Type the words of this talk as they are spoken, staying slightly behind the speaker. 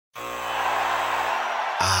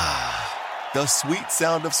The sweet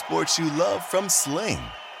sound of sports you love from Sling.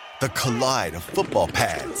 The collide of football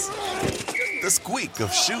pads. The squeak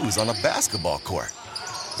of shoes on a basketball court.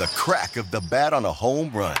 The crack of the bat on a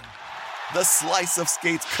home run. The slice of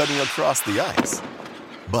skates cutting across the ice.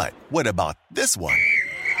 But what about this one?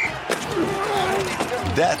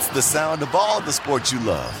 That's the sound of all the sports you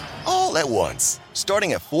love, all at once.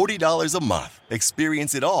 Starting at $40 a month.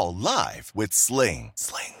 Experience it all live with Sling.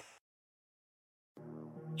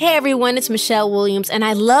 Hey everyone, it's Michelle Williams, and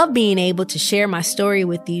I love being able to share my story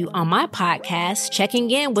with you on my podcast, Checking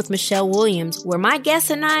In with Michelle Williams, where my guests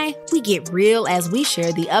and I, we get real as we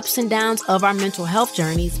share the ups and downs of our mental health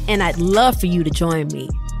journeys, and I'd love for you to join me.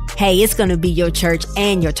 Hey, it's going to be your church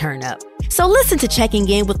and your turn up. So listen to Checking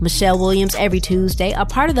In with Michelle Williams every Tuesday, a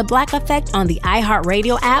part of the Black Effect on the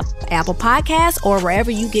iHeartRadio app, Apple Podcasts, or wherever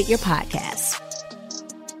you get your podcasts.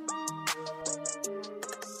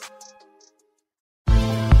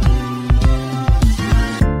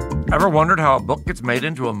 Ever wondered how a book gets made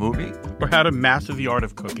into a movie? Or how to master the art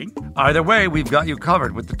of cooking? Either way, we've got you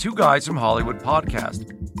covered with the Two Guys from Hollywood podcast.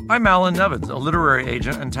 I'm Alan Nevins, a literary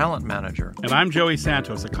agent and talent manager. And I'm Joey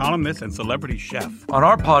Santos, a columnist and celebrity chef. On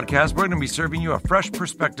our podcast, we're going to be serving you a fresh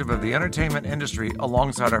perspective of the entertainment industry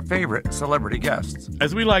alongside our favorite celebrity guests.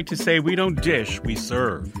 As we like to say, we don't dish, we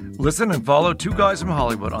serve. Listen and follow Two Guys from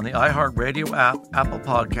Hollywood on the iHeartRadio app, Apple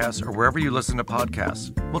Podcasts, or wherever you listen to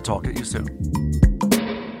podcasts. We'll talk at you soon.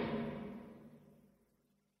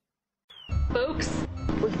 Folks,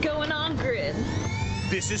 we're going on grid.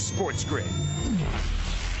 This is Sports Grid.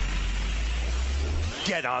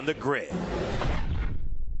 Get on the grid.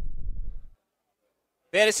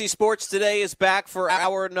 Fantasy Sports Today is back for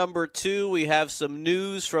hour number 2. We have some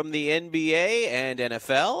news from the NBA and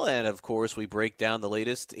NFL, and of course we break down the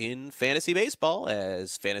latest in fantasy baseball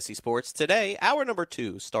as Fantasy Sports Today. Hour number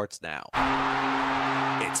 2 starts now.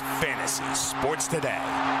 It's Fantasy Sports Today.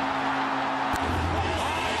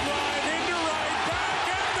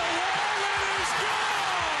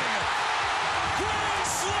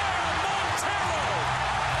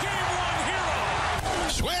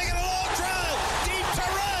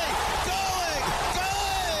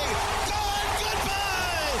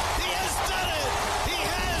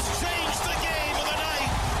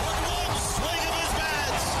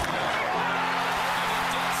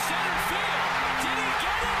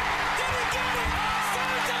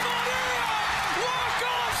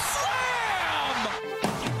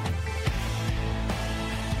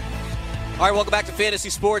 All right, welcome back to Fantasy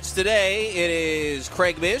Sports Today. It is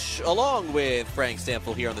Craig Mish along with Frank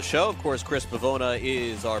Stanfield here on the show. Of course, Chris Pavona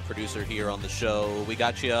is our producer here on the show. We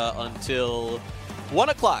got you until 1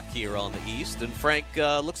 o'clock here on the East. And Frank,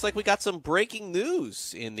 looks like we got some breaking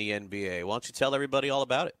news in the NBA. Why don't you tell everybody all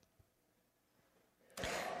about it?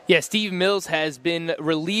 Yeah, Steve Mills has been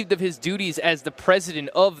relieved of his duties as the president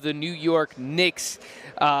of the New York Knicks.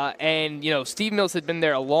 And, Steve Mills had been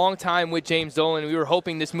there a long time with James Dolan. We were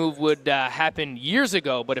hoping this move would happen years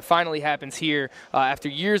ago, but it finally happens here. After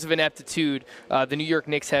years of ineptitude, the New York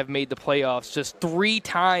Knicks have made the playoffs just 4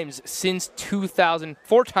 times since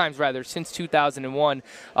 2001.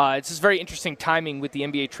 It's just very interesting timing with the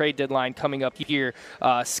NBA trade deadline coming up here.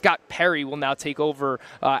 Scott Perry will now take over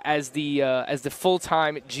as the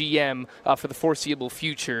full-time GM for the foreseeable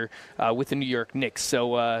future with the New York Knicks.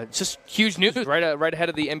 So just huge news right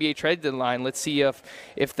ahead of the NBA trade deadline. Let's see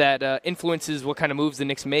if that influences what kind of moves the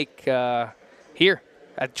Knicks make here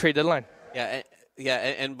at the trade deadline. Yeah,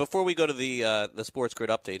 and before we go to the Sports Grid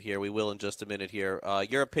update here, we will in just a minute here.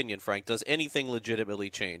 Your opinion, Frank, does anything legitimately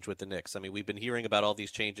change with the Knicks? I mean, we've been hearing about all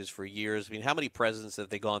these changes for years. I mean, how many presidents have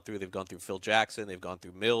they gone through? They've gone through Phil Jackson. They've gone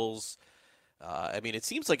through Mills. It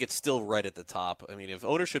seems like it's still right at the top. I mean, if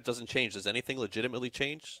ownership doesn't change, does anything legitimately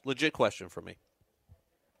change? Legit question for me.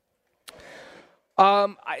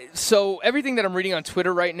 So everything that I'm reading on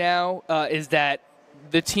Twitter right now is that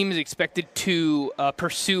the team is expected to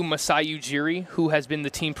pursue Masai Ujiri, who has been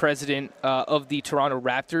the team president of the Toronto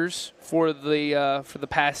Raptors for the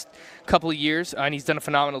past couple of years, and he's done a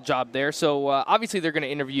phenomenal job there. So obviously they're going to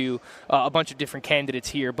interview a bunch of different candidates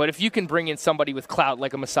here. But if you can bring in somebody with clout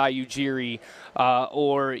like a Masai Ujiri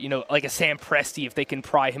or like a Sam Presti, if they can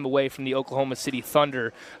pry him away from the Oklahoma City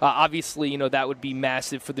Thunder, obviously that would be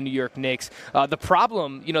massive for the New York Knicks. The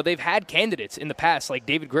problem, they've had candidates in the past, like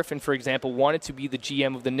David Griffin, for example, wanted to be the GM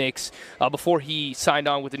GM of the Knicks before he signed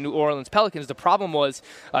on with the New Orleans Pelicans. The problem was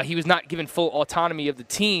he was not given full autonomy of the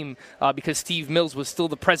team because Steve Mills was still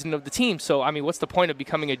the president of the team. So, I mean, what's the point of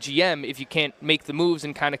becoming a GM if you can't make the moves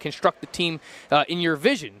and kind of construct the team in your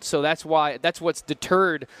vision? So that's what's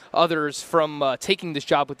deterred others from taking this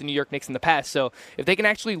job with the New York Knicks in the past. So if they can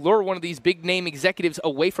actually lure one of these big-name executives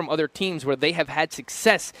away from other teams where they have had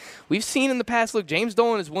success, we've seen in the past, look, James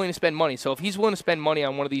Dolan is willing to spend money. So if he's willing to spend money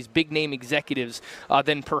on one of these big-name executives,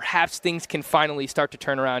 then perhaps things can finally start to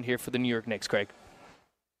turn around here for the New York Knicks, Craig.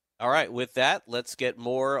 All right, with that, let's get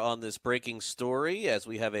more on this breaking story as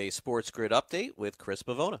we have a Sports Grid update with Chris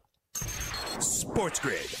Pavona. Sports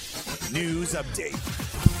Grid News Update.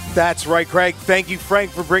 That's right, Craig. Thank you,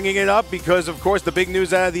 Frank, for bringing it up because, of course, the big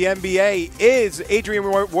news out of the NBA is Adrian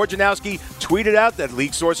Wojnarowski tweeted out that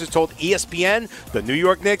league sources told ESPN the New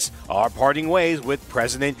York Knicks are parting ways with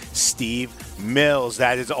President Steve Mills.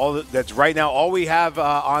 That is all. That's right now all we have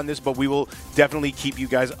on this, but we will definitely keep you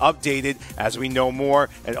guys updated as we know more,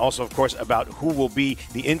 and also, of course, about who will be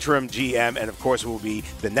the interim GM and, of course, who will be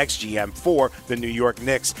the next GM for the New York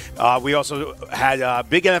Knicks. We also had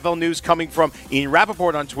big NFL news coming from Ian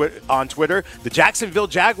Rappaport on Twitter. The Jacksonville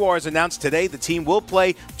Jaguars announced today the team will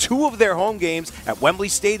play 2 of their home games at Wembley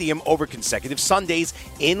Stadium over consecutive Sundays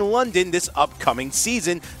in London this upcoming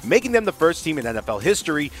season, making them the first team in NFL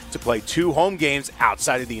history to play 2 home games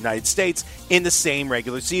outside of the United States in the same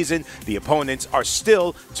regular season. The opponents are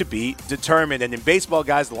still to be determined. And in baseball,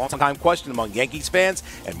 guys, the long-time question among Yankees fans,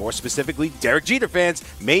 and more specifically Derek Jeter fans,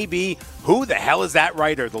 may be, who the hell is that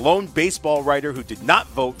writer? The lone baseball writer who did not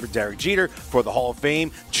vote for Derek Jeter for the Hall of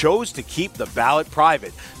Fame chose to keep the ballot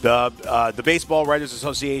private. The Baseball Writers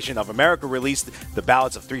Association of America released the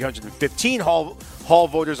ballots of 315 Hall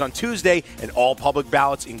voters on Tuesday, and all public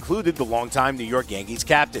ballots included the longtime New York Yankees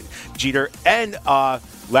captain. Jeter and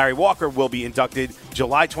Larry Walker will be inducted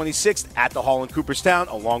July 26th at the Hall in Cooperstown,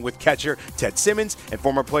 along with catcher Ted Simmons and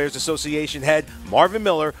former Players Association head Marvin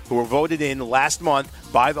Miller, who were voted in last month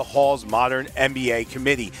by the Hall's Modern NBA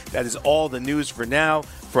Committee. That is all the news for now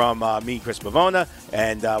from me, Chris Pavona,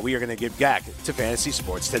 and we are going to give back to Fantasy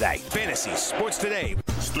Sports Today. Fantasy Sports Today.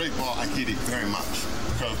 Straight ball, I hit it very much.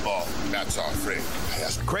 Curveball, that's our friend.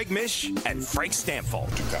 Craig Mish and Frank Stanfield.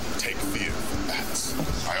 You got to take a few.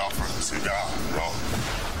 I offer a cigar,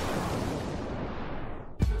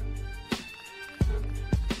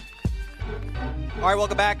 All right,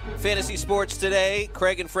 welcome back. Fantasy Sports Today.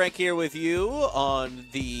 Craig and Frank here with you on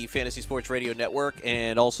the Fantasy Sports Radio Network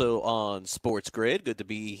and also on Sports Grid. Good to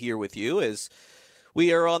be here with you as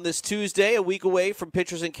we are on this Tuesday, a week away from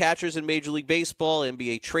pitchers and catchers in Major League Baseball,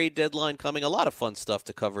 NBA trade deadline coming. A lot of fun stuff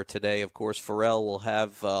to cover today. Of course, Pharrell will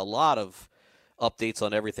have a lot of updates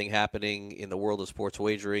on everything happening in the world of sports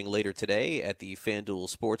wagering later today at the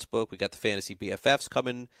FanDuel Sportsbook. We got the Fantasy BFFs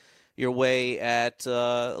coming your way at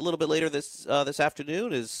a little bit later this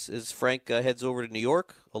afternoon as Frank heads over to New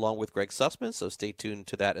York along with Greg Sussman, so stay tuned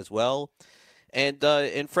to that as well.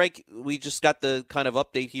 And Frank, we just got the kind of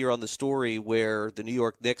update here on the story where the New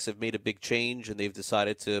York Knicks have made a big change and they've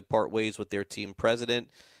decided to part ways with their team president.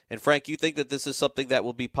 And Frank, you think that this is something that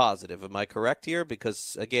will be positive. Am I correct here?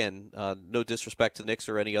 Because, again, no disrespect to the Knicks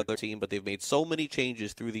or any other team, but they've made so many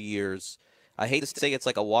changes through the years. I hate to say it's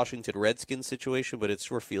like a Washington Redskins situation, but it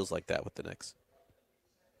sure feels like that with the Knicks.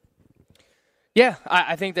 Yeah,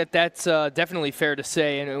 I think that's definitely fair to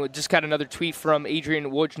say. And we just got another tweet from Adrian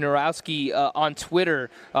Wojnarowski on Twitter.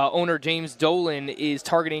 Owner James Dolan is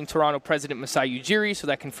targeting Toronto President Masai Ujiri, so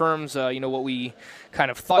that confirms what we kind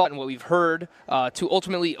of thought and what we've heard. To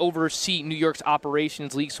ultimately oversee New York's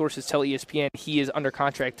operations, league sources tell ESPN he is under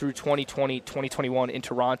contract through 2020-2021 in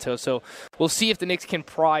Toronto. So we'll see if the Knicks can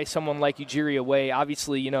pry someone like Ujiri away.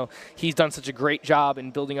 Obviously, he's done such a great job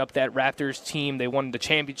in building up that Raptors team. They won the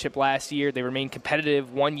championship last year. They remained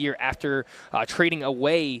competitive 1 year after trading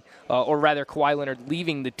away, or rather Kawhi Leonard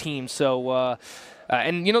leaving the team. So,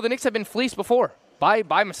 the Knicks have been fleeced before by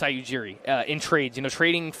Masai Ujiri in trades,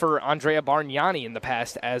 trading for Andrea Bargnani in the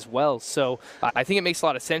past as well. So I think it makes a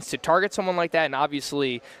lot of sense to target someone like that. And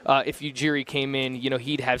obviously, if Ujiri came in,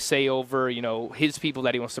 he'd have say over, his people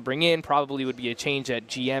that he wants to bring in. Probably would be a change at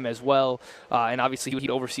GM as well. And obviously,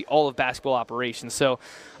 he'd oversee all of basketball operations. So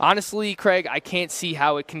honestly, Craig, I can't see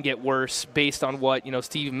how it can get worse based on what,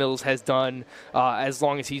 Steve Mills has done as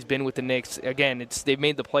long as he's been with the Knicks. Again, they've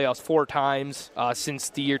made the playoffs 4 times since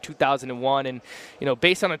the year 2001. And,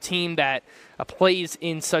 based on a team that plays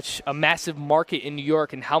in such a massive market in New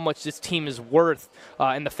York and how much this team is worth,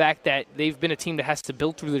 and the fact that they've been a team that has to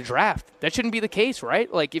build through the draft, that shouldn't be the case,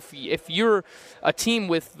 right? Like if you're a team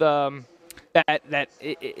with that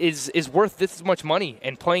is worth this much money,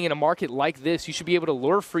 and playing in a market like this, you should be able to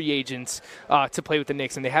lure free agents to play with the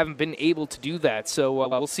Knicks, and they haven't been able to do that. So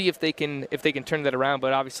we'll see if they can turn that around.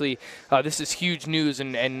 But obviously, this is huge news,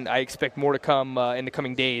 and I expect more to come in the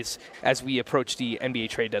coming days as we approach the NBA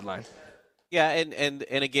trade deadline. Yeah, and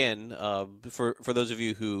again, for those of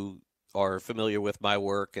you who are familiar with my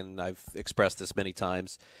work, and I've expressed this many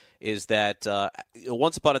times, is that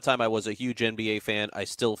once upon a time I was a huge NBA fan. I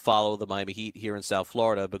still follow the Miami Heat here in South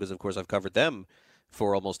Florida because, of course, I've covered them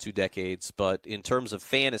for almost 2 decades. But in terms of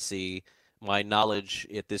fantasy, my knowledge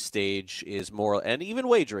at this stage is more, and even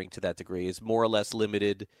wagering to that degree, is more or less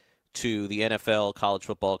limited to the NFL, college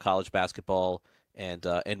football, college basketball, and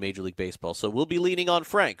Major League Baseball. So we'll be leaning on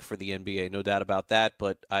Frank for the NBA, no doubt about that.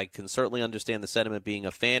 But I can certainly understand the sentiment being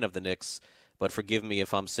a fan of the Knicks. But forgive me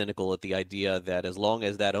if I'm cynical at the idea that as long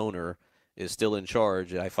as that owner is still in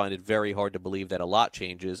charge, I find it very hard to believe that a lot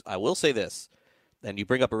changes. I will say this, and you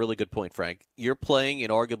bring up a really good point, Frank. You're playing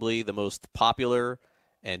in arguably the most popular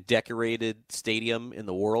and decorated stadium in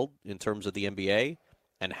the world in terms of the NBA,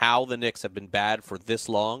 and how the Knicks have been bad for this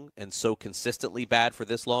long and so consistently bad for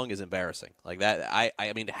this long is embarrassing. Like that,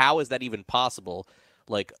 I mean, how is that even possible?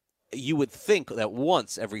 Like, you would think that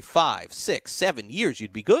once every 5, 6, 7 years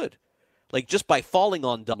you'd be good. Like, just by falling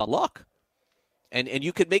on dumb luck. And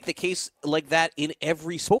you could make the case like that in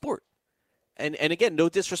every sport. And again, no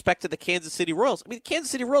disrespect to the Kansas City Royals. I mean, the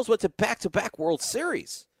Kansas City Royals went to back-to-back World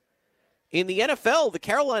Series. In the NFL, the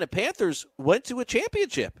Carolina Panthers went to a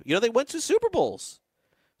championship. You know, they went to Super Bowls.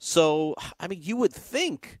 So, I mean, you would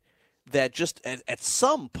think that just at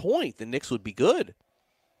some point the Knicks would be good.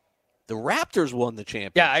 The Raptors won the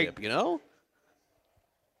championship, you know?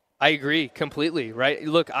 I agree completely, right?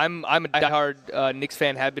 Look, I'm a diehard Knicks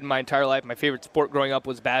fan, have been my entire life. My favorite sport growing up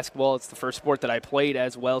was basketball. It's the first sport that I played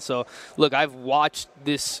as well. So, look, I've watched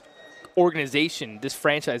this organization, this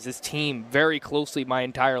franchise, this team very closely my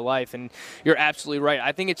entire life, and you're absolutely right.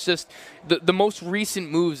 I think it's just the most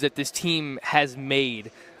recent moves that this team has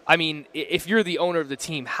made. I mean, if you're the owner of the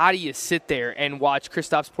team, how do you sit there and watch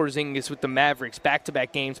Kristaps Porzingis with the Mavericks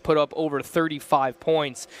back-to-back games put up over 35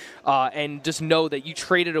 points and just know that you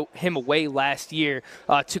traded him away last year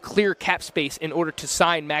to clear cap space in order to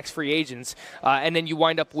sign max free agents, and then you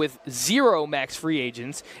wind up with 0 max free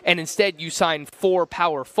agents, and instead you sign 4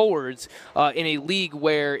 power forwards in a league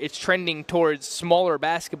where it's trending towards smaller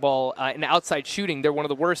basketball and outside shooting. They're one of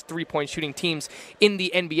the worst three-point shooting teams in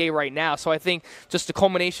the NBA right now. So I think just the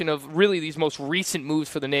culmination of really these most recent moves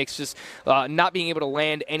for the Knicks, just not being able to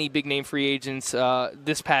land any big-name free agents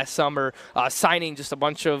this past summer, signing just a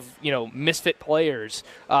bunch of misfit players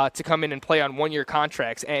to come in and play on one-year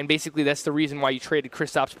contracts, and basically that's the reason why you traded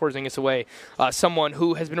Kristaps Porzingis away, someone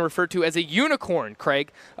who has been referred to as a unicorn,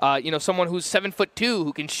 Craig, someone who's 7'2",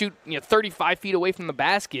 who can shoot 35 feet away from the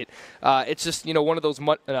basket. It's just one of those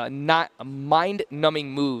not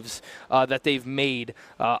mind-numbing moves that they've made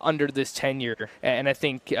under this tenure, and I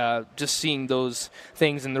think just seeing those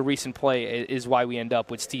things in the recent play is why we end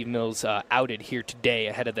up with Steve Mills outed here today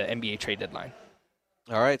ahead of the NBA trade deadline.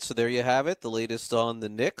 All right, so there you have it, the latest on the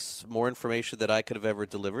Knicks. More information that I could have ever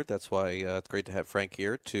delivered. That's why it's great to have Frank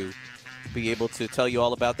here to be able to tell you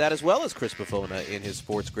all about that, as well as Chris Buffona in his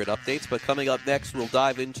Sports Grid updates. But coming up next, we'll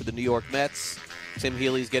dive into the New York Mets. Tim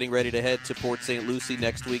Healy's getting ready to head to Port St. Lucie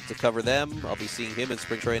next week to cover them. I'll be seeing him in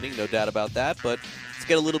spring training, no doubt about that. But let's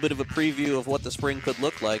get a little bit of a preview of what the spring could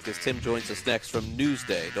look like as Tim joins us next from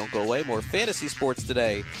Newsday. Don't go away. More fantasy sports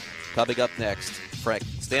today. Coming up next, Frank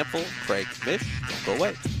Stampfl, Craig Mish. Don't go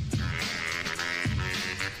away.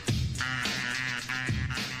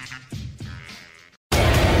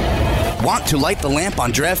 Want to light the lamp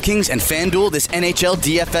on DraftKings and FanDuel this NHL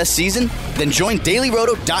DFS season? Then join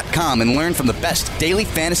DailyRoto.com and learn from the best daily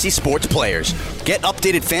fantasy sports players. Get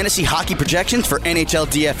updated fantasy hockey projections for NHL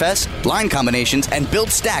DFS, line combinations, and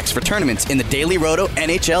build stacks for tournaments in the Daily Roto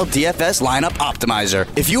NHL DFS Lineup Optimizer.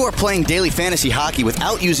 If you are playing daily fantasy hockey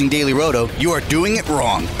without using Daily Roto, you are doing it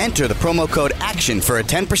wrong. Enter the promo code ACTION for a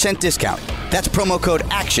 10% discount. That's promo code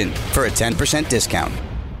ACTION for a 10% discount.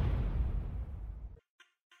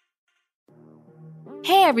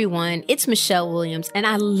 Hey everyone, it's Michelle Williams, and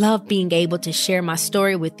I love being able to share my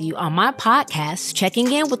story with you on my podcast,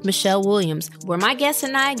 Checking In with Michelle Williams, where my guests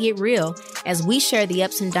and I get real as we share the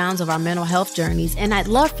ups and downs of our mental health journeys, and I'd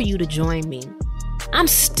love for you to join me. I'm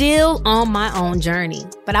still on my own journey,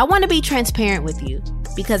 but I want to be transparent with you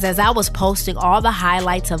because as I was posting all the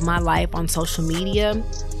highlights of my life on social media,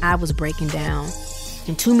 I was breaking down.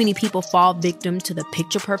 And too many people fall victim to the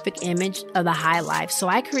picture-perfect image of the high life, so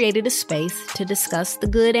I created a space to discuss the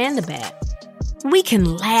good and the bad. We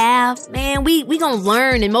can laugh, man, we gonna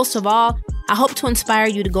learn, and most of all, I hope to inspire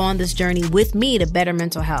you to go on this journey with me to better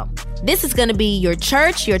mental health. This is going to be your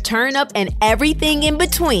church, your turn up, and everything in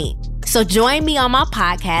between. So join me on my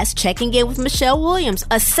podcast, Checking In with Michelle Williams,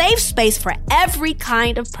 a safe space for every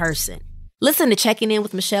kind of person. Listen to Checking In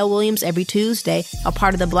with Michelle Williams every Tuesday, a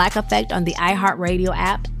part of the Black Effect on the iHeartRadio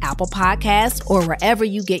app, Apple Podcasts, or wherever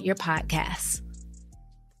you get your podcasts.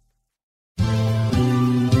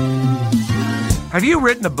 Have you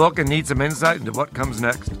written a book and need some insight into what comes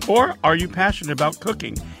next? Or are you passionate about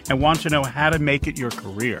cooking and want to know how to make it your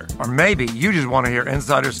career? Or maybe you just want to hear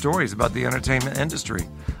insider stories about the entertainment industry.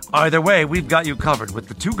 Either way, we've got you covered with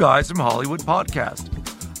the Two Guys from Hollywood podcast.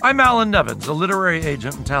 I'm Alan Nevins, a literary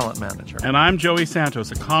agent and talent manager. And I'm Joey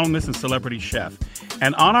Santos, a columnist and celebrity chef.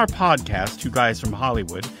 And on our podcast, Two Guys from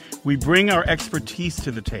Hollywood, we bring our expertise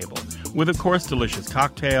to the table with, of course, delicious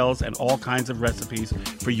cocktails and all kinds of recipes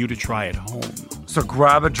for you to try at home. So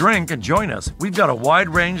grab a drink and join us. We've got a wide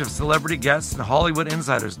range of celebrity guests and Hollywood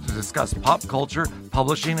insiders to discuss pop culture,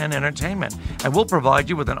 publishing, and entertainment. And we'll provide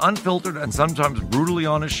you with an unfiltered and sometimes brutally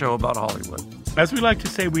honest show about Hollywood. As we like to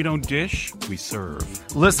say, we don't dish, we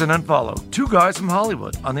serve. Listen and follow Two Guys from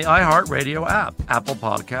Hollywood on the iHeartRadio app, Apple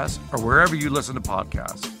Podcasts, or wherever you listen to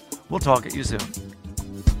podcasts. We'll talk at you soon.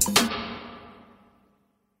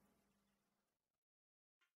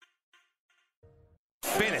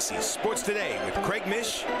 Fantasy Sports Today with Craig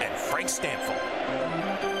Mish and Frank Stanfield.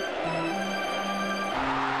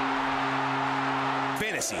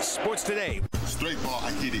 Fantasy Sports Today. Straight ball,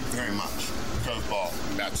 I get it very much.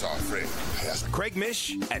 Curveball, that's our friend. Craig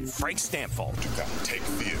Mish and Frank Stanfield. You gotta take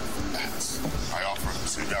fear from bats. I offer a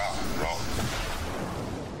cigar, bro.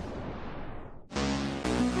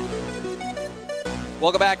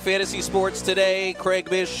 Welcome back, Fantasy Sports Today. Craig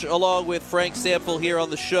Mish along with Frank Stanfield here on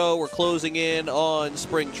the show. We're closing in on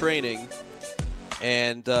spring training.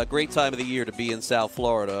 And great time of the year to be in South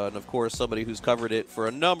Florida. And, of course, somebody who's covered it for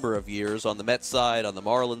a number of years on the Mets side, on the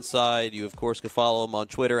Marlins side. You, of course, can follow him on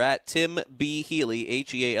Twitter at Tim B. Healy,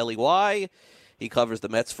 Healy. He covers the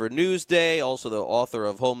Mets for Newsday, also the author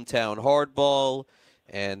of Hometown Hardball.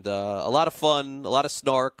 And a lot of fun, a lot of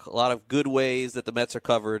snark, a lot of good ways that the Mets are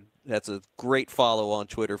covered. That's a great follow on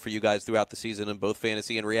Twitter for you guys throughout the season in both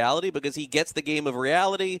fantasy and reality, because he gets the game of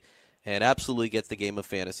reality and absolutely gets the game of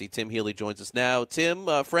fantasy. Tim Healy joins us now. Tim,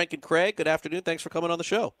 Frank, and Craig, good afternoon. Thanks for coming on the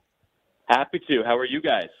show. Happy to. How are you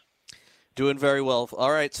guys? Doing very well.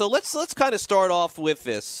 All right, so let's kind of start off with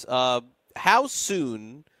this. How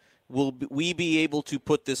soon will we be able to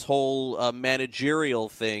put this whole managerial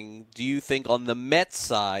thing, do you think, on the Mets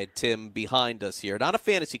side, Tim, behind us here? Not a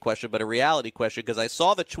fantasy question, but a reality question, because I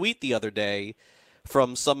saw the tweet the other day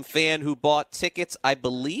from some fan who bought tickets, I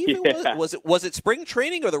believe it was it spring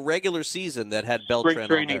training or the regular season that had Beltran spring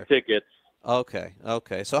training on there? Tickets.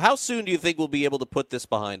 Okay. So how soon do you think we'll be able to put this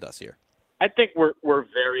behind us here? I think we're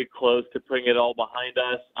very close to putting it all behind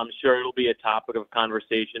us. I'm sure it'll be a topic of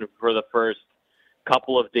conversation for the first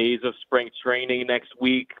couple of days of spring training next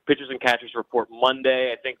week. Pitchers and catchers report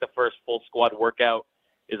Monday. I think the first full squad workout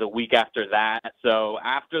is a week after that. So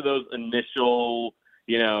after those initial,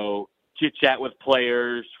 chit-chat with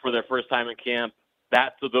players for their first time in camp,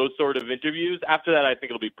 those sort of interviews, after that I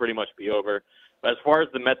think it'll be pretty much be over. But as far as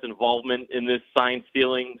the Mets' involvement in this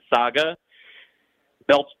sign-stealing saga,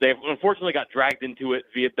 they unfortunately got dragged into it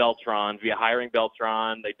via hiring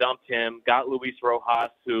Beltran. They dumped him, got Luis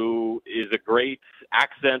Rojas, who is a great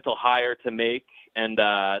accidental hire to make. And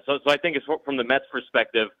so I think it's from the Mets'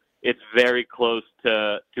 perspective, it's very close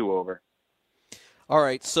to over. All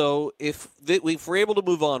right, so if we're able to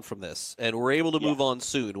move on from this, and we're able to move on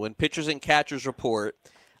soon, when pitchers and catchers report,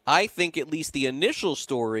 I think at least the initial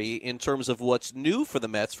story in terms of what's new for the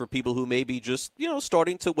Mets, for people who may be just,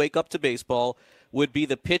 starting to wake up to baseball, would be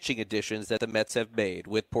the pitching additions that the Mets have made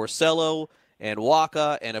with Porcello and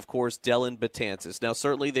Wacha and, of course, Dellin Betances. Now,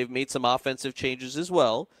 certainly they've made some offensive changes as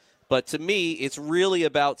well, but to me, it's really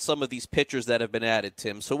about some of these pitchers that have been added,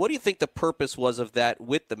 Tim. So what do you think the purpose was of that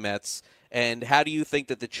with the Mets, and how do you think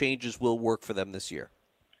that the changes will work for them this year?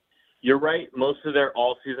 You're right. Most of their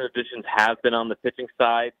all-season additions have been on the pitching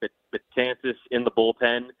side, but Betances in the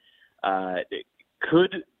bullpen it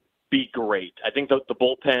could be great. I think the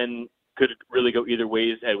bullpen could really go either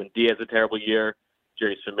ways. Edwin Diaz had a terrible year.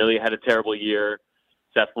 Jerry Familia had a terrible year.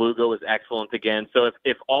 Seth Lugo was excellent again. So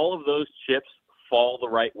if all of those chips fall the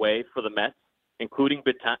right way for the Mets, including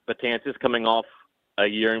Betances coming off a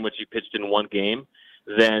year in which he pitched in one game,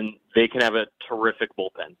 then they can have a terrific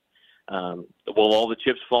bullpen. Will all the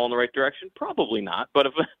chips fall in the right direction? Probably not, but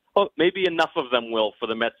maybe enough of them will for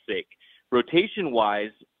the Mets' sake.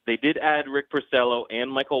 Rotation-wise, they did add Rick Porcello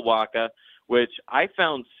and Michael Wacha, which I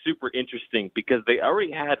found super interesting because they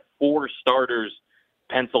already had 4 starters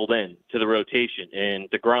penciled in to the rotation in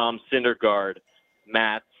DeGrom, Syndergaard,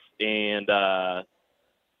 Matz, and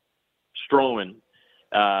Stroman.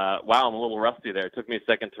 Wow, I'm a little rusty there. It took me a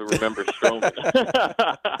second to remember Stroman.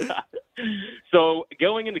 So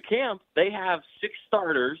going into camp, they have 6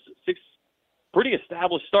 starters, 6 pretty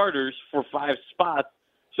established starters for 5 spots.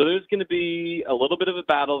 So there's going to be a little bit of a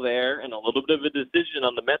battle there and a little bit of a decision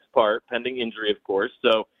on the Mets' part, pending injury, of course.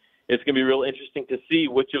 So it's going to be real interesting to see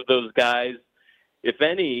which of those guys, if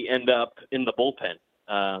any, end up in the bullpen,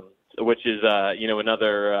 which is,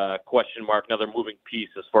 another question mark, another moving piece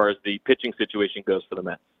as far as the pitching situation goes for the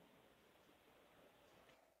Mets.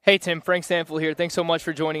 Hey, Tim, Frank Stanfield here. Thanks so much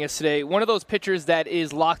for joining us today. One of those pitchers that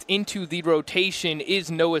is locked into the rotation is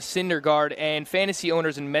Noah Syndergaard, and fantasy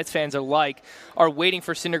owners and Mets fans alike are waiting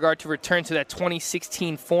for Syndergaard to return to that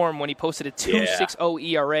 2016 form when he posted a 2.60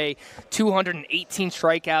 ERA, 218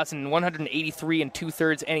 strikeouts, and 183 and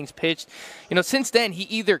 2/3 innings pitched. Since then, he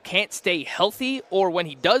either can't stay healthy, or when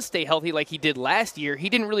he does stay healthy like he did last year, he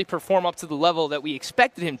didn't really perform up to the level that we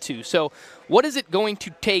expected him to. So what is it going to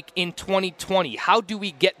take in 2020? How do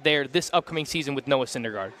we get there this upcoming season with Noah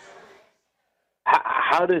Syndergaard?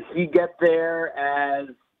 How does he get there as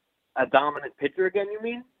a dominant pitcher again, you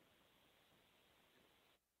mean?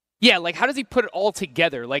 Yeah, how does he put it all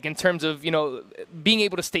together? In terms of, being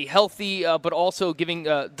able to stay healthy, but also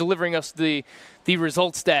delivering us the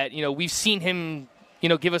results that, we've seen him,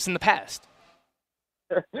 give us in the past?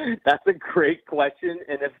 That's a great question.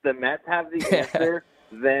 And if the Mets have the answer,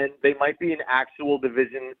 then they might be an actual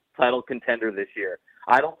division title contender this year.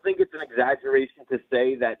 I don't think it's an exaggeration to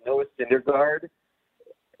say that Noah Syndergaard,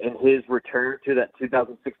 in his return to that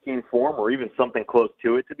 2016 form, or even something close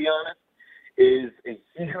to it, to be honest, is a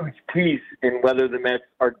huge piece in whether the Mets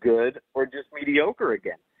are good or just mediocre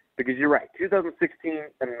again. Because you're right, 2016,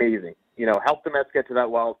 amazing. Helped the Mets get to that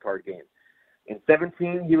wild card game. In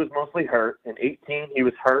 17, he was mostly hurt. In 18, he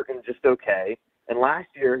was hurt and just okay. And last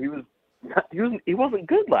year, he wasn't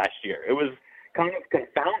good last year. It was kind of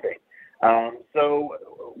confounding. So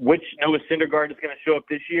which Noah Syndergaard is going to show up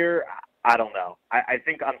this year, I don't know. I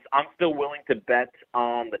think I'm still willing to bet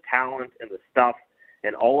on the talent and the stuff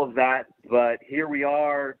and all of that. But here we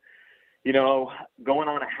are, going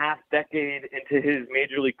on a half decade into his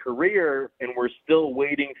major league career, and we're still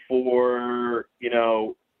waiting for,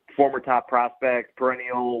 former top prospect,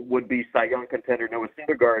 perennial would-be Cy Young contender Noah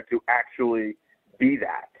Syndergaard to actually be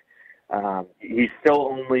that. He's still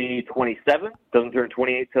only 27, doesn't turn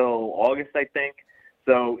 28 till August, I think.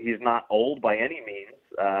 So he's not old by any means,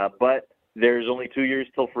 but there's only 2 years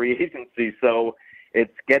till free agency. So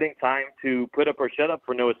it's getting time to put up or shut up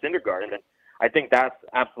for Noah Syndergaard. And I think that's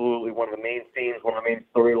absolutely one of the main themes, one of the main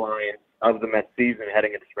storylines of the Mets season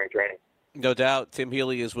heading into spring training. No doubt. Tim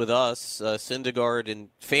Healy is with us. Syndergaard in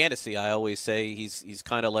fantasy, I always say he's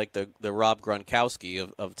kind of like the Rob Gronkowski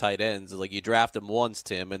of tight ends. You draft him once,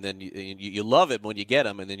 Tim, and then you love him when you get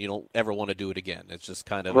him, and then you don't ever want to do it again. It's just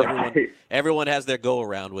kind of everyone has their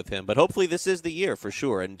go-around with him. But hopefully this is the year for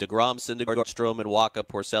sure. And DeGrom, Syndergaard, Stroman, Wacha,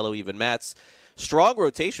 Porcello, even Matz. Strong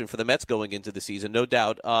rotation for the Mets going into the season, no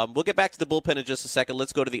doubt. We'll get back to the bullpen in just a second.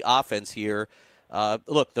 Let's go to the offense here.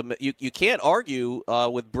 Look, you can't argue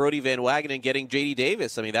with Brody Van Wagenen getting J.D.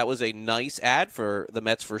 Davis. I mean, that was a nice ad for the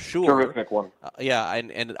Mets for sure. Terrific one.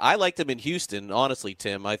 And I liked him in Houston, honestly,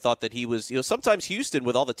 Tim. I thought that he was, sometimes Houston,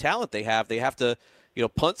 with all the talent they have to,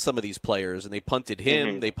 punt some of these players, and they punted him.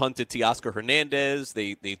 Mm-hmm. They punted Teoscar Hernandez.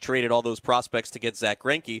 They traded all those prospects to get Zach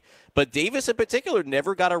Greinke. But Davis in particular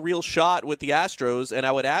never got a real shot with the Astros, and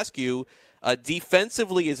I would ask you,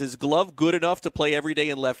 defensively, is his glove good enough to play every day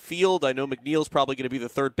in left field? I know McNeil's probably going to be the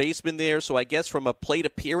third baseman there, so I guess from a plate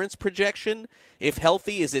appearance projection, if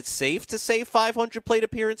healthy, is it safe to say 500 plate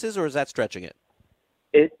appearances, or is that stretching it?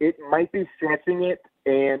 It might be stretching it,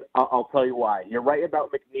 and I'll tell you why. You're right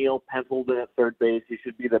about McNeil penciled in at third base. He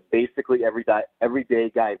should be the basically everyday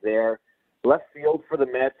guy there. Left field for the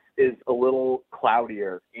Mets is a little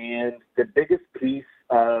cloudier, and the biggest piece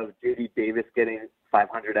of J.D. Davis getting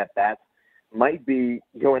 500 at-bats might be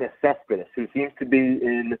Yoenis Cespedes, who seems to be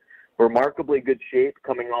in remarkably good shape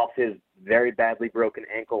coming off his very badly broken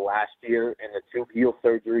ankle last year and the 2 heel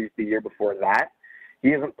surgeries the year before that. He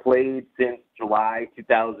hasn't played since July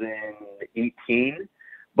 2018,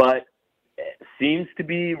 but seems to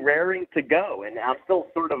be raring to go. And I'm still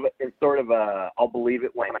sort of a I'll believe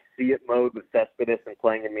it when I see it mode with Cespedes and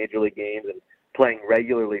playing in Major League games and playing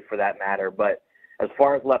regularly for that matter. But as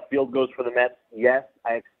far as left field goes for the Mets, yes,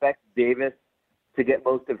 I expect Davis to get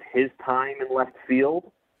most of his time in left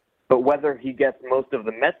field, but whether he gets most of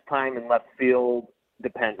the Mets' time in left field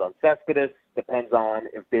depends on Cespedes, depends on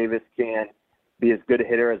if Davis can be as good a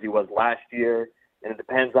hitter as he was last year, and it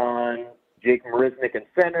depends on Jake Marisnick in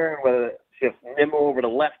center and whether it shifts Nimmo over to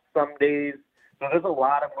left some days. So there's a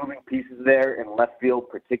lot of moving pieces there in left field,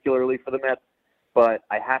 particularly for the Mets. But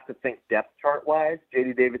I have to think depth chart-wise,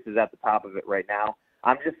 J.D. Davis is at the top of it right now.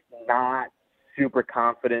 I'm just not super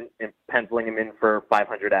confident in penciling him in for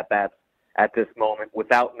 500 at-bats at this moment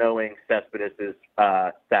without knowing Cespedes'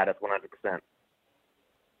 status 100%.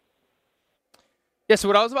 Yeah, so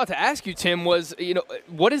what I was about to ask you, Tim, was,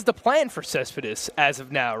 what is the plan for Cespedes as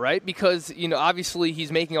of now, right? Because, obviously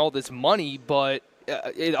he's making all this money, but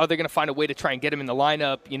are they going to find a way to try and get him in the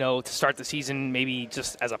lineup, to start the season maybe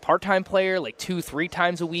just as a part-time player, like 2-3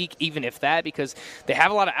 times a week, even if that? Because they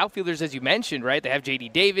have a lot of outfielders, as you mentioned, right? They have J.D.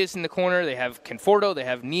 Davis in the corner. They have Conforto. They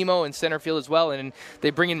have Nimmo in center field as well. And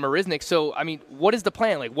they bring in Marisnick. So, what is the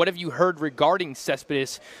plan? Like, what have you heard regarding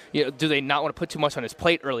Cespedes? Do they not want to put too much on his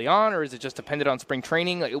plate early on, or is it just dependent on spring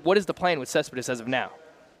training? Like, what is the plan with Cespedes as of now?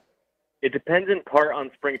 It depends in part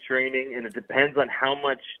on spring training, and it depends on how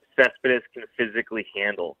much Cespedes can physically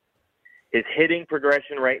handle. His hitting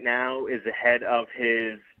progression right now is ahead of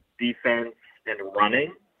his defense and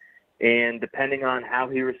running, and depending on how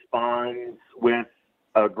he responds with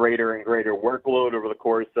a greater and greater workload over the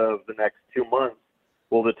course of the next 2 months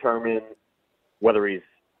will determine whether he's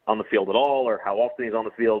on the field at all or how often he's on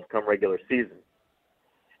the field come regular season.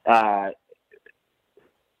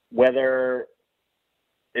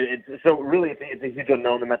 So really, it's a huge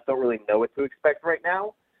unknown. The Mets don't really know what to expect right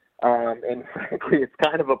now. And frankly, it's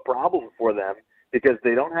kind of a problem for them because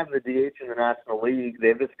they don't have the DH in the National League. They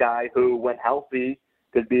have this guy who, when healthy,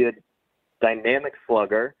 could be a dynamic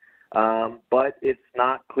slugger. But it's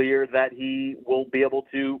not clear that he will be able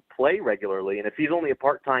to play regularly. And if he's only a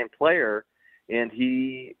part-time player and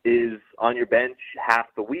he is on your bench half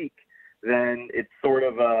the week, then it's sort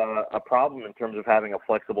of a problem in terms of having a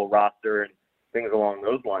flexible roster and things along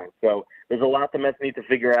those lines. So there's a lot the Mets need to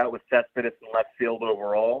figure out with Cespedes in left field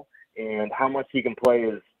overall, and how much he can play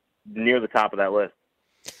is near the top of that list.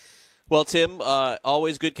 Well, Tim,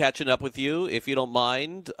 always good catching up with you. If you don't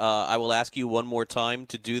mind, I will ask you one more time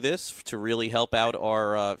to do this to really help out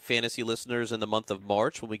our fantasy listeners in the month of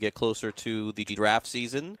March when we get closer to the draft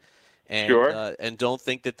season. And, sure. And don't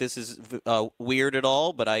think that this is weird at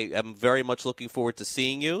all, but I am very much looking forward to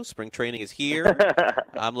seeing you. Spring training is here.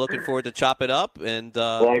 I'm looking forward to chop it up. And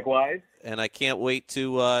likewise. And I can't wait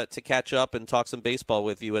to catch up and talk some baseball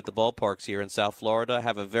with you at the ballparks here in South Florida.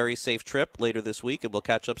 Have a very safe trip later this week, and we'll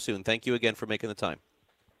catch up soon. Thank you again for making the time.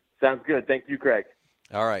 Sounds good. Thank you, Craig.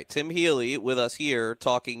 All right. Tim Healy with us here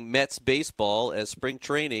talking Mets baseball as spring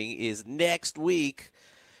training is next week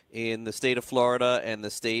in the state of Florida and the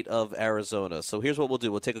state of Arizona. So here's what we'll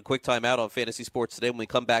do. We'll take a quick time out on Fantasy Sports Today. When we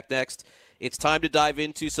come back next, it's time to dive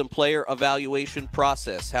into some player evaluation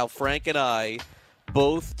process, how Frank and I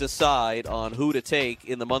both decide on who to take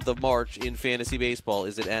in the month of March in fantasy baseball.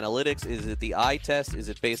 Is it analytics? Is it the eye test? Is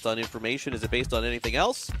it based on information? Is it based on anything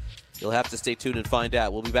else? You'll have to stay tuned and find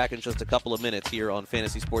out. We'll be back in just a couple of minutes here on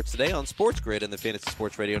Fantasy Sports Today on Sports Grid and the Fantasy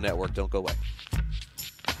Sports Radio Network. Don't go away.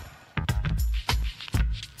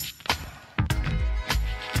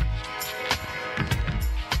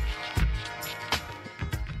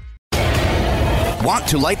 Want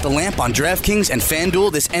to light the lamp on DraftKings and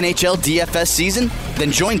FanDuel this NHL DFS season?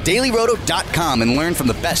 Then join DailyRoto.com and learn from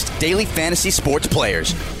the best daily fantasy sports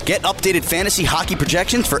players. Get updated fantasy hockey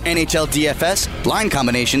projections for NHL DFS, line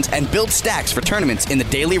combinations, and build stacks for tournaments in the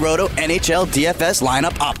Daily Roto NHL DFS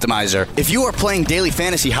Lineup Optimizer. If you are playing daily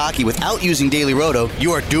fantasy hockey without using Daily Roto,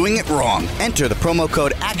 you are doing it wrong. Enter the promo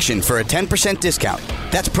code ACTION for a 10% discount.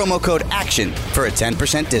 That's promo code ACTION for a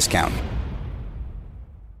 10% discount.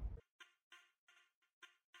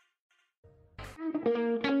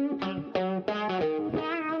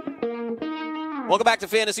 Welcome back to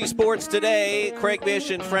Fantasy Sports Today. Craig Mish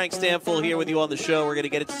and Frank Stanfill here with you on the show. We're going to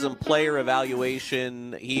get into some player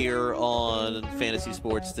evaluation here on Fantasy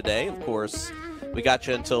Sports Today. Of course, we got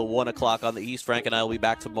you until 1 o'clock on the East. Frank and I will be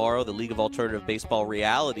back tomorrow. The League of Alternative Baseball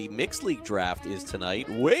Reality Mixed League Draft is tonight.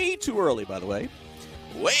 Way too early, by the way.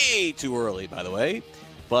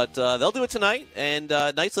 But they'll do it tonight, and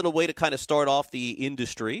nice little way to kind of start off the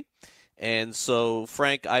industry. And so,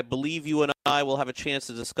 Frank, I believe you and I will have a chance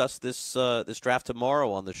to discuss this draft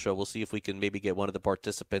tomorrow on the show. We'll see if we can maybe get one of the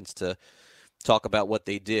participants to talk about what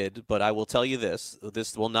they did. But I will tell you this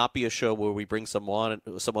will not be a show where we bring someone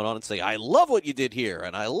on and say, I love what you did here,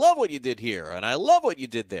 and I love what you did here, and I love what you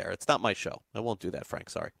did there. It's not my show. I won't do that, Frank.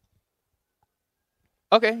 Sorry.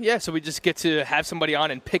 Okay, yeah, so we just get to have somebody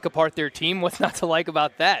on and pick apart their team. What's not to like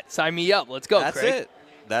about that? Sign me up. Let's go, That's Craig. it.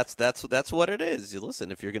 That's what it is. You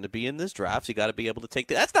listen, if you're going to be in this draft, you got to be able to take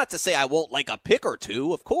that's not to say I won't like a pick or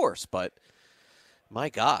two, of course, but my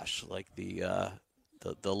gosh, like the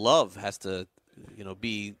love has to,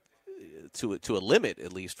 be to a limit,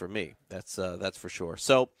 at least for me. That's for sure.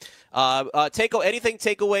 So, anything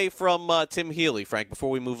take away from Tim Healy, Frank, before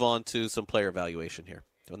we move on to some player evaluation here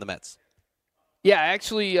on the Mets? Yeah, I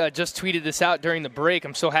actually just tweeted this out during the break.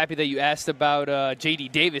 I'm so happy that you asked about J.D.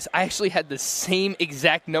 Davis. I actually had the same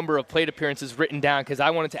exact number of plate appearances written down because I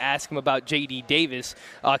wanted to ask him about J.D. Davis.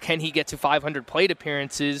 Can he get to 500 plate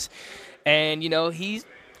appearances? And, he's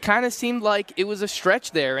kind of seemed like it was a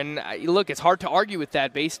stretch there. And look, it's hard to argue with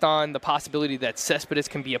that based on the possibility that Cespedes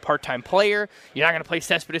can be a part-time player. You're not going to play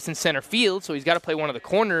Cespedes in center field, so he's got to play one of the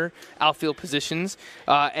corner outfield positions.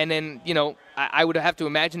 And then, I would have to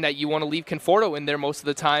imagine that you want to leave Conforto in there most of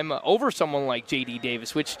the time over someone like J.D.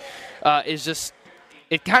 Davis, which is just –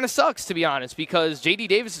 it kind of sucks, to be honest, because J.D.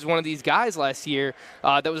 Davis is one of these guys last year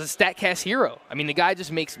that was a StatCast hero. I mean, the guy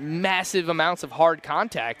just makes massive amounts of hard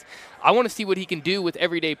contact. I want to see what he can do with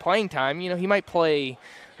everyday playing time. He might play,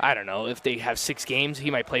 I don't know, if they have 6 games,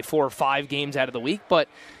 he might play 4 or 5 games out of the week. But,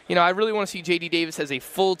 I really want to see J.D. Davis as a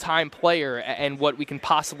full-time player and what we can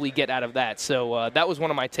possibly get out of that. So that was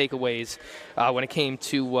one of my takeaways when it came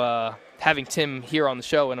to having Tim here on the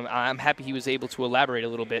show, and I'm happy he was able to elaborate a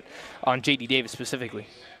little bit on J.D. Davis specifically.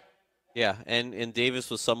 Yeah, and Davis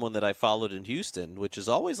was someone that I followed in Houston, which is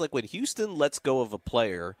always like when Houston lets go of a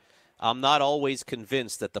player, I'm not always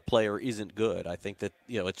convinced that the player isn't good. I think that,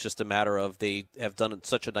 it's just a matter of they have done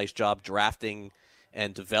such a nice job drafting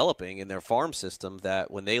and developing in their farm system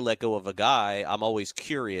that when they let go of a guy, I'm always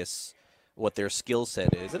curious what their skill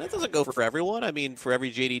set is. And it doesn't go for everyone. I mean, for every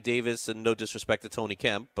J.D. Davis, and no disrespect to Tony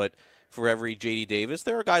Kemp, but for every J.D. Davis,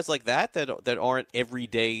 there are guys like that aren't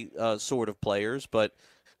everyday sort of players. But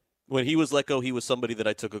when he was let go, he was somebody that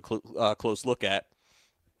I took a close look at.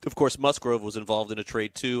 Of course, Musgrove was involved in a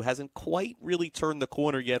trade, too. Hasn't quite really turned the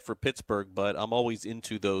corner yet for Pittsburgh, but I'm always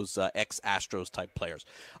into those ex-Astros type players.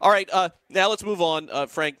 All right, now let's move on.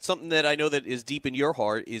 Frank, something that I know that is deep in your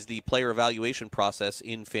heart is the player evaluation process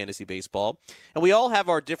in fantasy baseball. And we all have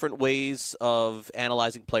our different ways of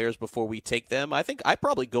analyzing players before we take them. I think I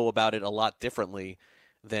probably go about it a lot differently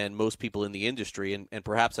than most people in the industry, and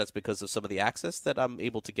perhaps that's because of some of the access that I'm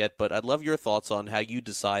able to get, but I'd love your thoughts on how you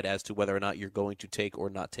decide as to whether or not you're going to take or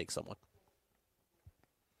not take someone.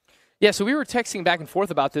 Yeah, so we were texting back and forth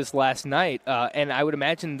about this last night, and I would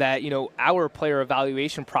imagine that, our player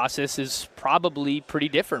evaluation process is probably pretty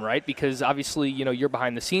different, right? Because obviously, you're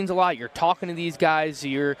behind the scenes a lot. You're talking to these guys.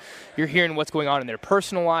 You're hearing what's going on in their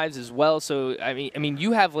personal lives as well. So, I mean,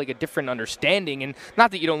 you have like a different understanding, and not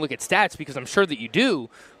that you don't look at stats, because I'm sure that you do,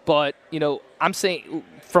 but, I'm saying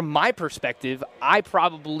from my perspective, I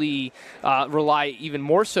probably rely even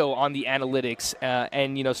more so on the analytics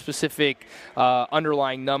and, specific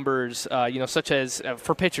underlying numbers, such as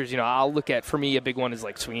for pitchers, I'll look at, for me, a big one is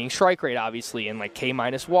like swinging strike rate, obviously, and like K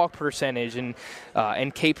minus walk percentage and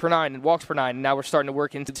K per 9 and walks per 9. And now we're starting to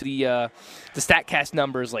work into the StatCast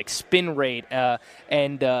numbers like spin rate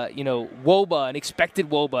and WOBA and expected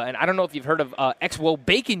WOBA. And I don't know if you've heard of XWO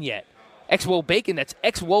Bacon yet. XWO Bacon, that's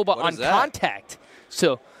XWOBA on contact.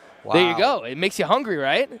 So There you go. It makes you hungry,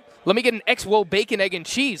 right? Let me get an XWO Bacon, egg, and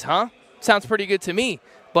cheese, huh? Sounds pretty good to me.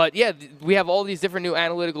 But, yeah, we have all these different new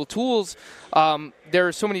analytical tools. There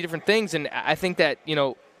are so many different things, and I think that,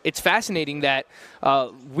 it's fascinating that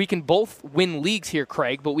we can both win leagues here,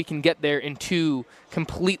 Craig, but we can get there in 2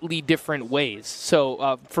 completely different ways.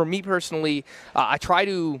 So, for me personally, I try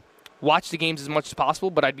to watch the games as much as possible,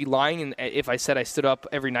 but I'd be lying if I said I stood up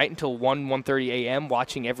every night until 1:30 a.m.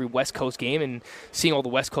 watching every West Coast game and seeing all the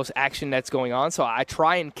West Coast action that's going on. So I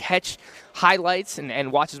try and catch highlights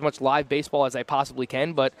and watch as much live baseball as I possibly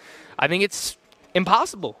can, but I think it's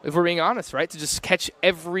impossible, if we're being honest, right, to just catch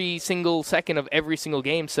every single second of every single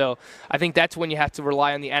game. So I think that's when you have to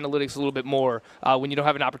rely on the analytics a little bit more when you don't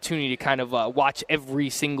have an opportunity to kind of watch every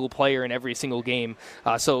single player in every single game.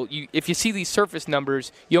 So if you see these surface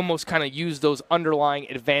numbers, you almost kind of use those underlying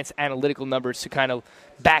advanced analytical numbers to kind of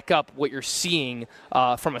back up what you're seeing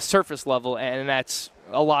from a surface level, and that's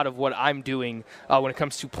a lot of what I'm doing when it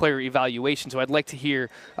comes to player evaluation. So I'd like to hear,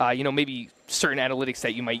 maybe certain analytics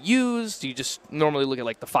that you might use. Do you just normally look at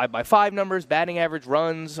like the 5x5 numbers, batting average,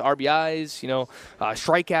 runs, RBIs,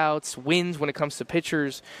 strikeouts, wins when it comes to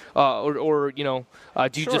pitchers, or do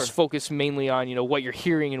you just focus mainly on what you're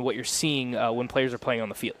hearing and what you're seeing when players are playing on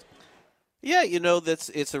the field? Yeah,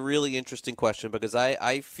 it's a really interesting question because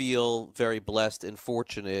I feel very blessed and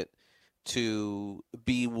fortunate to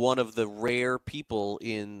be one of the rare people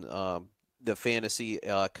in the fantasy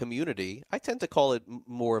community, I tend to call it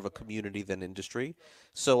more of a community than industry.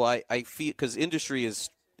 So I feel, because industry is,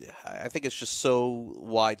 I think it's just so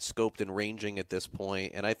wide scoped and ranging at this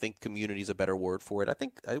point, and I think community is a better word for it. I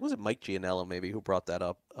think it was Mike Gianello maybe who brought that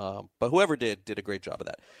up, but whoever did a great job of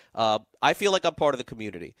that. I feel like I'm part of the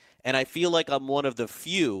community, and I feel like I'm one of the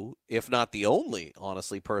few, if not the only,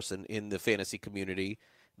 honestly, person in the fantasy community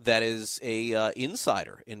that is a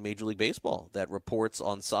insider in Major League Baseball, that reports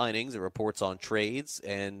on signings, and reports on trades,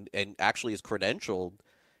 and actually is credentialed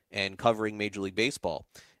and covering Major League Baseball.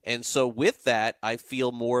 And so with that, I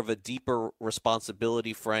feel more of a deeper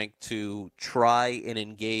responsibility, Frank, to try and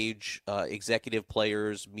engage executive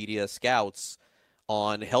players, media, scouts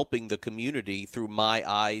on helping the community through my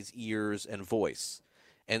eyes, ears, and voice.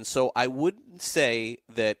 And so I wouldn't say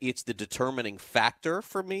that it's the determining factor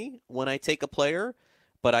for me when I take a player,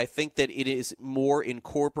 but I think that it is more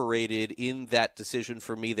incorporated in that decision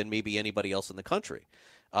for me than maybe anybody else in the country.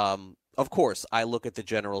 Of course, I look at the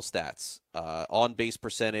general stats. On-base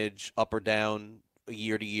percentage, up or down,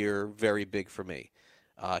 year to year, very big for me.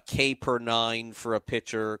 K per 9 for a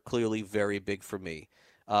pitcher, clearly very big for me.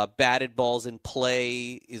 Batted balls in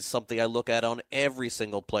play is something I look at on every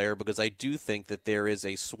single player, because I do think that there is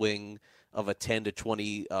a swing of a 10 to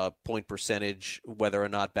 20 point percentage, whether or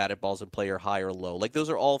not batted balls in play are high or low. Like, those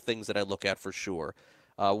are all things that I look at for sure.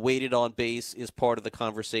 Weighted on base is part of the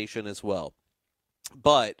conversation as well.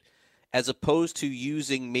 But as opposed to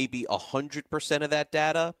using maybe 100% of that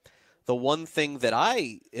data, the one thing that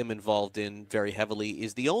I am involved in very heavily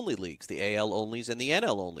is the only leagues, the AL onlys and the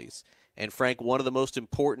NL onlys. And Frank, one of the most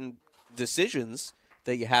important decisions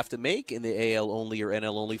that you have to make in the AL only or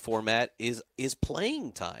NL only format is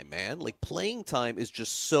playing time, man. Like, playing time is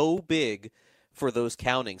just so big for those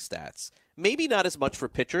counting stats. Maybe not as much for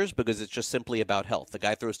pitchers, because it's just simply about health. The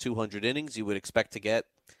guy throws 200 innings, you would expect to get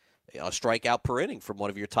a strikeout per inning from one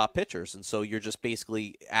of your top pitchers. And so you're just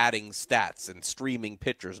basically adding stats and streaming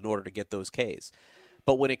pitchers in order to get those Ks.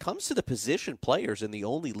 But when it comes to the position players in the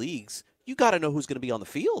only leagues, you got to know who's going to be on the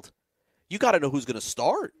field. You got to know who's going to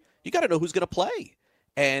start. You got to know who's going to play.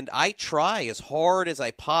 And I try as hard as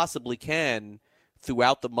I possibly can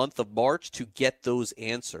throughout the month of March to get those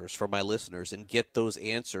answers for my listeners and get those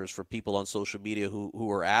answers for people on social media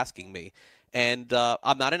who are asking me. And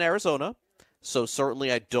I'm not in Arizona, so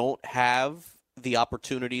certainly I don't have the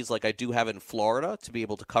opportunities like I do have in Florida to be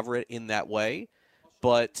able to cover it in that way.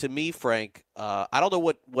 But to me, Frank, I don't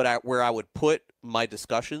know where I would put my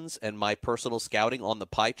discussions and my personal scouting on the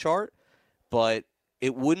pie chart, but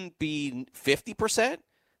it wouldn't be 50%,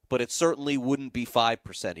 but it certainly wouldn't be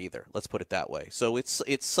 5% either. Let's put it that way. So it's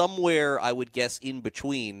somewhere, I would guess, in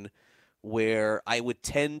between, where I would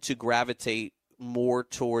tend to gravitate more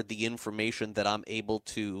toward the information that I'm able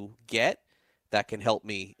to get that can help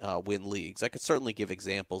me win leagues. I could certainly give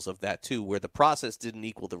examples of that too, where the process didn't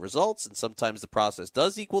equal the results, and sometimes the process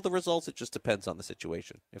does equal the results. It just depends on the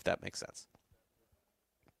situation, if that makes sense.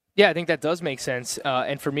 Yeah, I think that does make sense.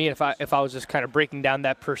 And for me, if I was just kind of breaking down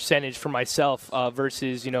that percentage for myself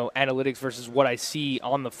versus, analytics versus what I see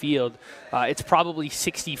on the field, it's probably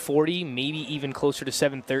 60-40, maybe even closer to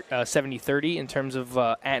 70-30 in terms of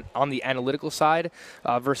on the analytical side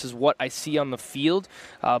versus what I see on the field.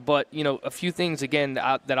 But, a few things, again,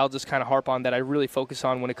 that I'll just kind of harp on that I really focus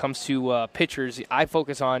on when it comes to pitchers. I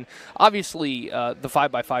focus on, obviously, the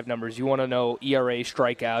 5x5 numbers. You want to know ERA,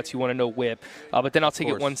 strikeouts. You want to know WHIP. But then I'll take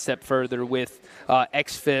it one step further with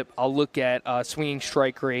xFIP. I'll look at swinging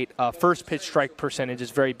strike rate. First pitch strike percentage is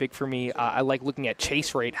very big for me. I like looking at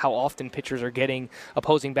chase rate, how often pitchers are getting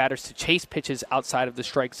opposing batters to chase pitches outside of the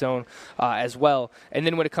strike zone as well. And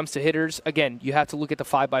then when it comes to hitters, again, you have to look at the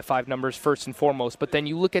 5x5 numbers first and foremost, but then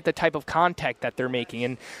you look at the type of contact that they're making.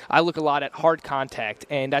 And I look a lot at hard contact,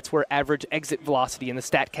 and that's where average exit velocity and the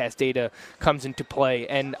StatCast data comes into play.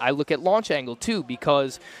 And I look at launch angle too,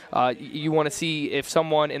 because you want to see if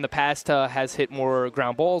someone in the past has hit more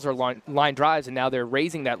ground balls or line drives, and now they're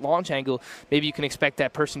raising that launch angle, maybe you can expect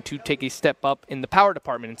that person to take a step up in the power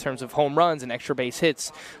department in terms of home runs and extra base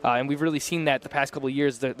hits. And we've really seen that the past couple of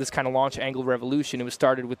years, this kind of launch angle revolution. It was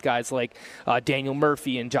started with guys like Daniel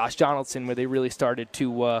Murphy and Josh Donaldson, where they really started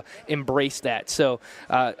to embrace that. So,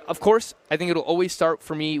 of course, I think it'll always start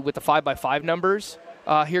for me with the 5x5 numbers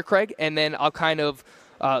here, Craig, and then I'll kind of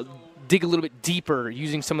dig a little bit deeper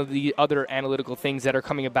using some of the other analytical things that are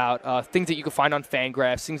coming about, things that you can find on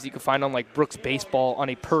Fangraphs, things that you can find on like Brooks Baseball on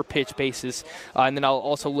a per-pitch basis. And then I'll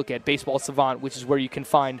also look at Baseball Savant, which is where you can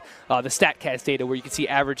find the StatCast data, where you can see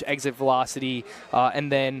average exit velocity,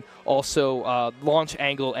 and then also launch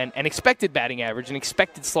angle and expected batting average and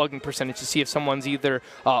expected slugging percentage to see if someone's either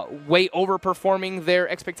way overperforming their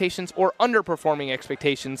expectations or underperforming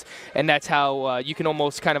expectations. And that's how you can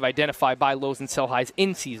almost kind of identify buy lows and sell highs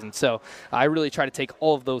in season. So I really try to take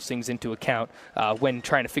all of those things into account when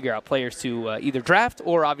trying to figure out players to either draft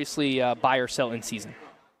or obviously buy or sell in season.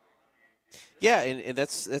 Yeah, and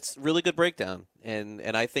that's really good breakdown,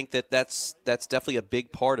 and I think that's definitely a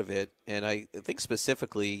big part of it. And I think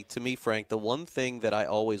specifically to me, Frank, the one thing that I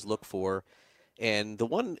always look for, and the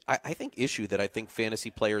one I think issue that I think fantasy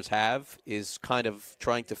players have is kind of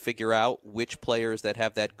trying to figure out which players that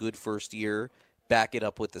have that good first year back it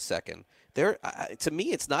up with the second. To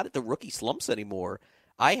me, it's not at the rookie slumps anymore.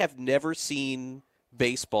 I have never seen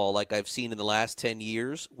baseball like I've seen in the last 10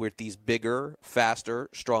 years with these bigger, faster,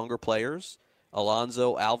 stronger players,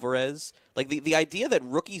 Alonso, Alvarez. Like the idea that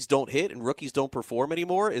rookies don't hit and rookies don't perform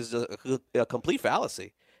anymore is a complete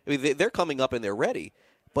fallacy. I mean, they're coming up and they're ready,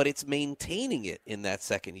 but it's maintaining it in that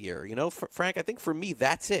second year. You know, Frank, I think for me,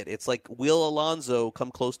 that's it. It's like, will Alonso come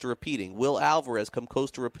close to repeating? Will Alvarez come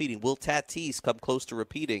close to repeating? Will Tatis come close to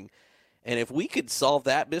repeating? And if we could solve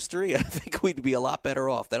that mystery, I think we'd be a lot better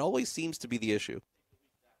off. That always seems to be the issue.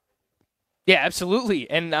 Yeah, absolutely.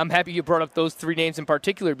 And I'm happy you brought up those three names in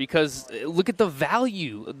particular because look at the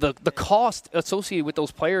value, the cost associated with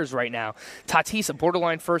those players right now. Tatis, a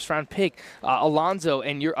borderline first-round pick. Alonso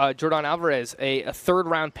and Jordan Alvarez, a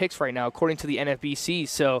third-round picks right now, according to the NFBC.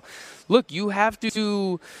 So, look, you have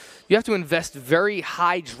to invest very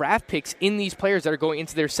high draft picks in these players that are going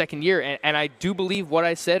into their second year. And I do believe what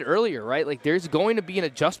I said earlier, right? Like, there's going to be an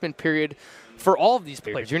adjustment period for all of these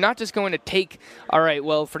players. You're not just going to take, all right,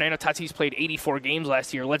 well, Fernando Tatis played 84 games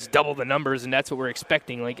last year. Let's double the numbers, and that's what we're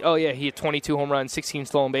expecting. Like, oh, yeah, he had 22 home runs, 16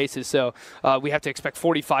 stolen bases, so we have to expect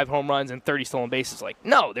 45 home runs and 30 stolen bases. Like,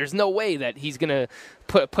 no, there's no way that he's going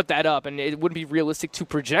to put that up, and it wouldn't be realistic to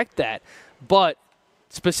project that. But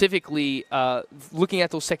specifically looking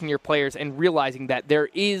at those second-year players and realizing that there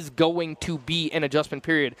is going to be an adjustment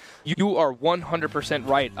period, you are 100%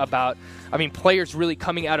 right about, players really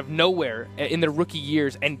coming out of nowhere in their rookie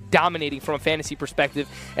years and dominating from a fantasy perspective.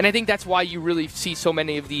 And I think that's why you really see so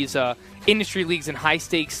many of these industry leagues and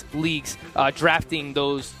high-stakes leagues drafting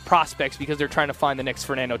those prospects because they're trying to find the next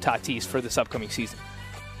Fernando Tatis for this upcoming season.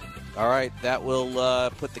 All right, that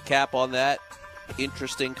will put the cap on that.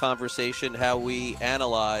 Interesting conversation, how we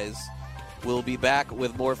analyze. We'll be back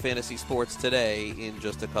with more fantasy sports today in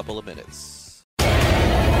just a couple of minutes.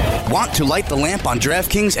 Want to light the lamp on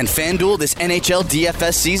DraftKings and FanDuel this NHL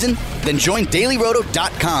DFS season? Then join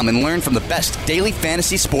DailyRoto.com and learn from the best daily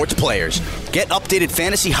fantasy sports players. Get updated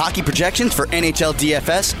fantasy hockey projections for NHL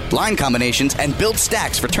DFS, line combinations, and build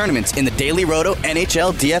stacks for tournaments in the Daily Roto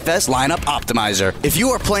NHL DFS Lineup Optimizer. If you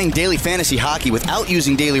are playing daily fantasy hockey without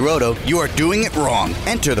using Daily Roto, you are doing it wrong.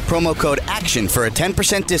 Enter the promo code ACTION for a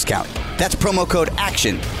 10% discount. That's promo code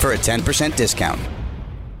ACTION for a 10% discount.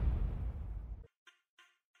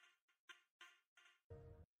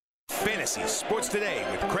 Fantasy Sports Today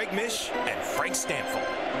with Craig Mish and Frank Stanfield.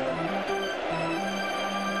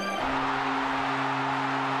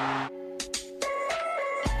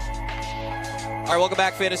 All right, welcome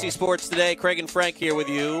back, Fantasy Sports Today. Craig and Frank here with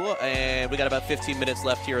you, and we got about 15 minutes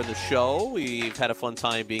left here in the show. We've had a fun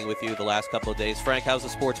time being with you the last couple of days. Frank, how's the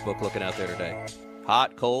sports book looking out there today?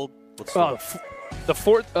 Hot, cold? What's the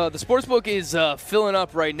sportsbook is filling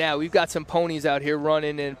up right now. We've got some ponies out here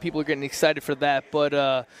running, and people are getting excited for that.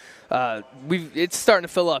 But it's starting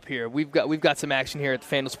to fill up here. We've got some action here at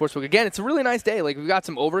the FanDuel Sportsbook. Again, it's a really nice day. Like, we've got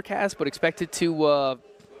some overcast, but expected to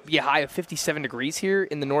be a high of 57 degrees here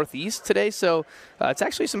in the Northeast today. So it's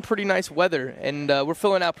actually some pretty nice weather, and we're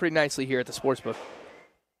filling out pretty nicely here at the Sportsbook.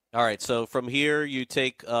 All right, so from here you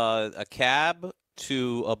take a cab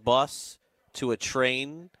to a bus to a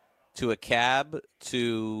train to a cab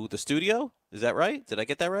to the studio. Is that right? Did I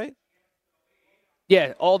get that right?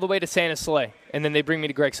 Yeah, all the way to Santa Slay, and then they bring me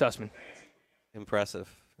to Greg Sussman. Impressive.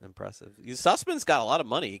 Sussman's got a lot of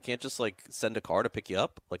money. He can't just, send a car to pick you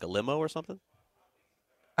up, like a limo or something?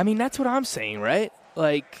 I mean, that's what I'm saying, right?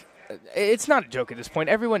 Like, it's not a joke at this point.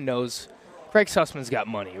 Everyone knows Greg Sussman's got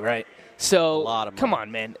money, right? So, a lot of money. Come on,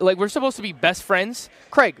 man. Like, we're supposed to be best friends.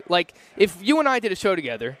 Craig, if you and I did a show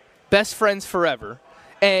together, best friends forever,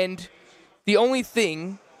 and the only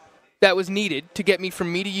thing that was needed to get me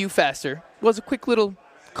from me to you faster was a quick little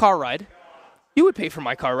car ride, You would pay for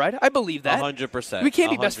my car ride. I believe that. 100%. We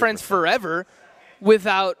can't be best friends forever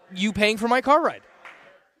without you paying for my car ride.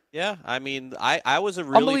 Yeah, I mean, I was a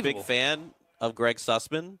really big fan of Greg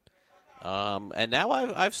Sussman, and now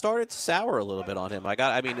I've started to sour a little bit on him.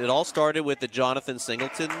 It all started with the Jonathan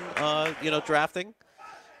Singleton, drafting,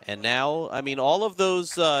 and now, I mean, all of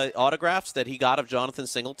those autographs that he got of Jonathan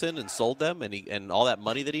Singleton and sold them, and all that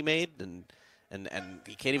money that he made, and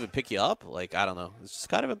he can't even pick you up. Like, I don't know. It's just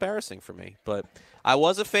kind of embarrassing for me. But I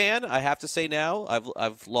was a fan. I have to say now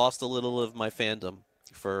I've lost a little of my fandom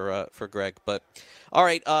for Greg. But all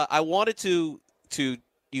right, I wanted to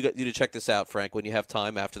you to check this out, Frank, when you have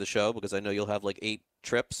time after the show, because I know you'll have like 8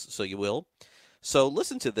 trips, so you will. So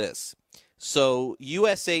listen to this. So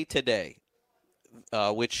USA Today,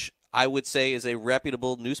 which I would say is a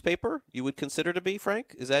reputable newspaper, you would consider to be,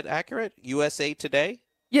 Frank? Is that accurate? USA Today?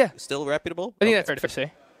 Yeah. Still reputable? I think that's fair to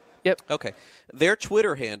say. Yep. Okay. Their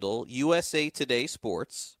Twitter handle, USA Today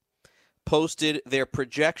Sports, posted their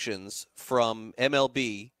projections from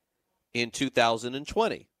MLB in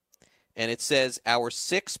 2020. And it says, our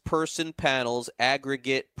 6-person panel's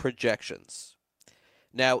aggregate projections.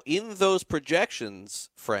 Now, in those projections,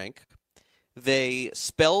 Frank, they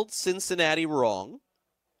spelled Cincinnati wrong,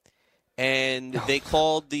 and they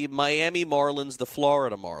called the Miami Marlins the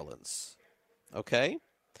Florida Marlins. Okay?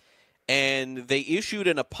 And they issued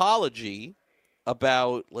an apology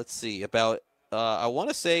about, I want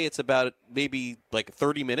to say it's about maybe like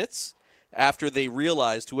 30 minutes after they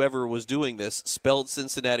realized whoever was doing this spelled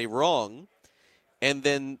Cincinnati wrong. And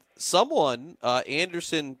then someone,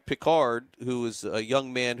 Anderson Picard, who is a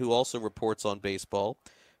young man who also reports on baseball,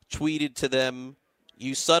 tweeted to them,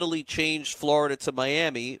 "You subtly changed Florida to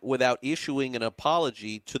Miami without issuing an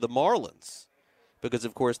apology to the Marlins." Because,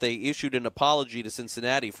 of course, they issued an apology to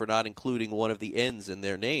Cincinnati for not including one of the N's in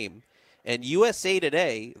their name. And USA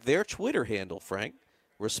Today, their Twitter handle, Frank,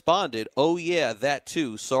 responded, "Oh, yeah, that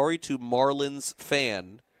too. Sorry to Marlins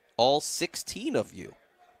fan, all 16 of you."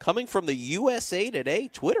 Coming from the USA Today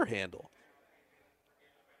Twitter handle.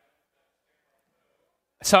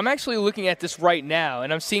 So I'm actually looking at this right now,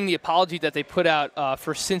 and I'm seeing the apology that they put out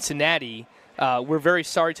for Cincinnati. We're very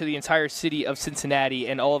sorry to the entire city of Cincinnati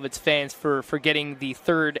and all of its fans for getting the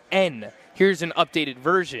third N. Here's an updated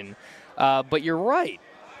version. But you're right.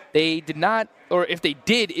 They did not, or if they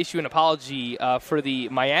did issue an apology for the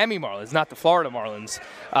Miami Marlins, not the Florida Marlins,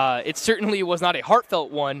 it certainly was not a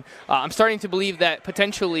heartfelt one. I'm starting to believe that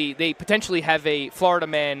they potentially have a Florida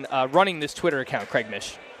man running this Twitter account, Craig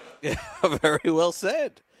Mish. Yeah, very well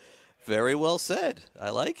said. Very well said.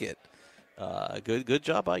 I like it. Good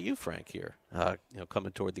job by you, Frank, here,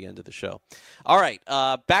 coming toward the end of the show. All right,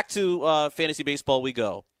 back to fantasy baseball we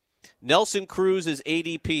go. Nelson Cruz's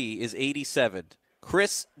ADP is 87.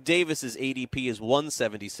 Chris Davis's ADP is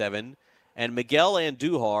 177. And Miguel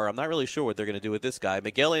Andujar, I'm not really sure what they're going to do with this guy.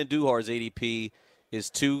 Miguel Andujar's ADP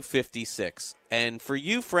is 256. And for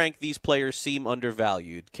you, Frank, these players seem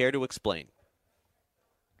undervalued. Care to explain?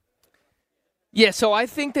 Yeah, so I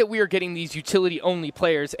think that we are getting these utility-only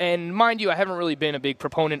players, and mind you, I haven't really been a big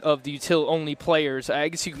proponent of the utility-only players. I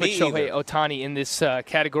guess you could put Shohei Ohtani in this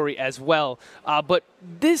category as well, but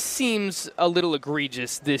this seems a little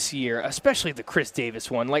egregious this year, especially the Chris Davis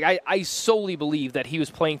one. Like, I solely believe that he was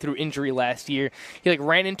playing through injury last year. He,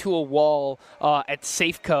 ran into a wall at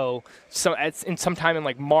Safeco sometime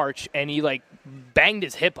in, March, and he, banged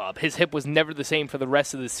his hip up. His hip was never the same for the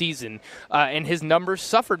rest of the season, and his numbers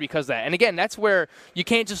suffered because of that. And again, that's where you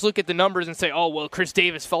can't just look at the numbers and say, oh, well, Chris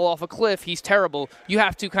Davis fell off a cliff. He's terrible. You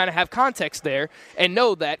have to kind of have context there and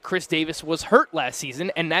know that Chris Davis was hurt last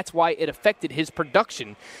season, and that's why it affected his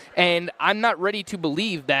production. And I'm not ready to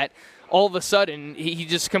believe that all of a sudden, he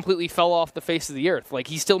just completely fell off the face of the earth.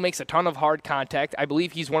 He still makes a ton of hard contact. I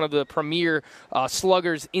believe he's one of the premier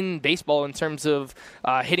sluggers in baseball in terms of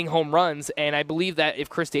hitting home runs, and I believe that if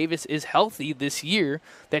Chris Davis is healthy this year,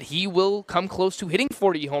 that he will come close to hitting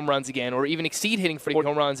 40 home runs again, or even exceed hitting 40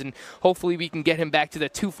 home runs, and hopefully we can get him back to the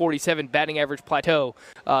 247 batting average plateau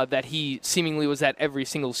that he seemingly was at every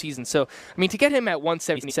single season. So, to get him at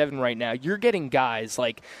 177 right now, you're getting guys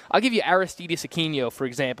I'll give you Aristides Aquino, for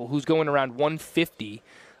example, who's going around 150,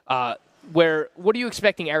 where what are you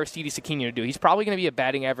expecting Aristides Aquino to do? He's probably going to be a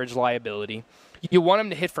batting average liability. You want him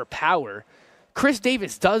to hit for power. Chris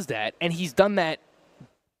Davis does that, and he's done that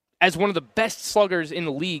as one of the best sluggers in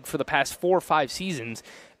the league for the past 4 or 5 seasons,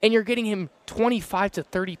 and you're getting him 25 to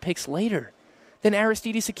 30 picks later than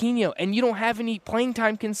Aristides Aquino, and you don't have any playing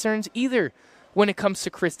time concerns either when it comes to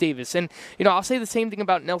Chris Davis. And, I'll say the same thing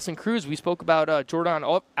about Nelson Cruz. We spoke about Jordan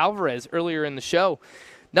Alvarez earlier in the show.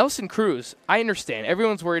 Nelson Cruz, I understand.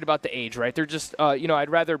 Everyone's worried about the age, right? They're just, I'd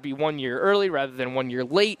rather be 1 year early rather than 1 year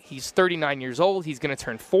late. He's 39 years old. He's going to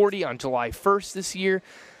turn 40 on July 1st this year.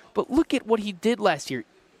 But look at what he did last year.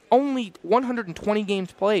 Only 120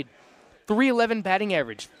 games played, 311 batting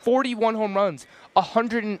average, 41 home runs,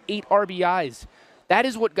 108 RBIs. That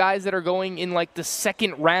is what guys that are going in like the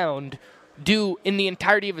second round do in the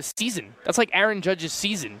entirety of a season. That's like Aaron Judge's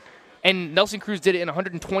season. And Nelson Cruz did it in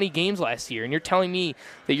 120 games last year. And you're telling me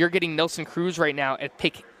that you're getting Nelson Cruz right now at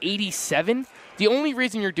pick 87? The only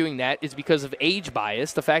reason you're doing that is because of age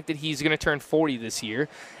bias, the fact that he's going to turn 40 this year,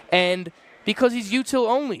 and because he's util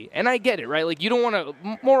only. And I get it, right? Like, you don't want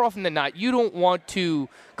to, more often than not, you don't want to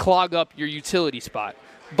clog up your utility spot.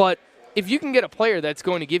 But if you can get a player that's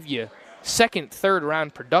going to give you second, third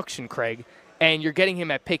round production, Craig, and you're getting him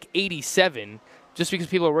at pick 87, just because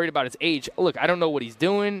people are worried about his age. Look, I don't know what he's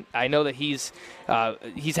doing. I know that he's had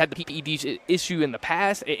the PED issue in the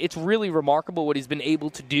past. It's really remarkable what he's been able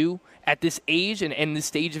to do at this age and this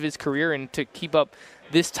stage of his career, and to keep up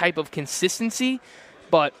this type of consistency.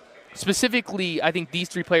 But specifically, I think these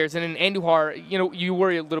three players, and in Andujar, you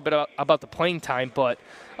worry a little bit about the playing time, but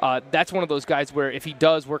that's one of those guys where if he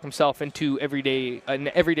does work himself into an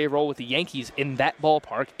everyday role with the Yankees in that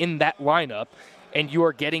ballpark, in that lineup, and you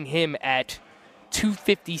are getting him at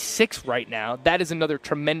 256 right now, that is another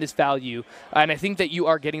tremendous value. And I think that you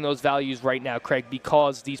are getting those values right now, Craig,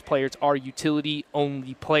 because these players are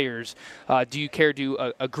utility-only players. Do you care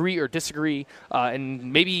to agree or disagree,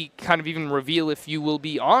 and maybe kind of even reveal if you will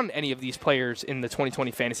be on any of these players in the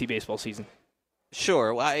 2020 fantasy baseball season?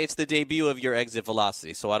 Sure. Well, it's the debut of your exit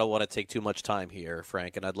velocity, so I don't want to take too much time here,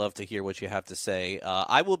 Frank, and I'd love to hear what you have to say.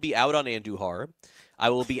 I will be out on Andujar. I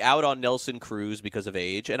will be out on Nelson Cruz because of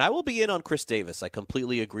age, and I will be in on Chris Davis. I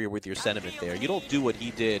completely agree with your sentiment there. You don't do what he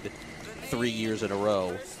did 3 years in a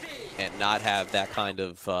row and not have that kind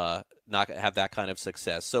of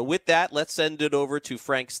success. So with that, let's send it over to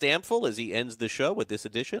Frank Stampfl as he ends the show with this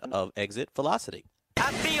edition of Exit Velocity.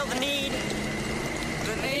 I feel the need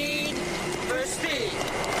for speed.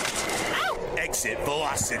 Ow! Exit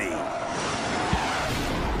Velocity.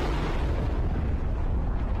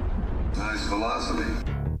 Nice velocity.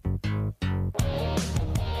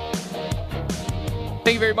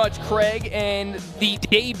 Thank you very much, Craig. And the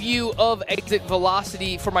debut of Exit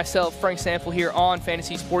Velocity for myself, Frank Stampfl, here on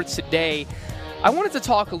Fantasy Sports Today. I wanted to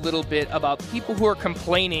talk a little bit about people who are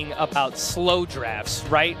complaining about slow drafts,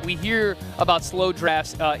 right? We hear about slow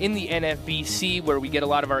drafts in the NFBC, where we get a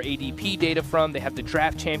lot of our ADP data from. They have the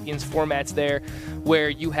Draft Champions formats there, where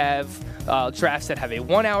you have drafts that have a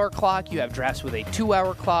 1 hour clock. You have drafts with a 2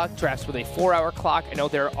 hour clock, drafts with a 4 hour clock. I know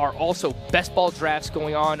there are also best ball drafts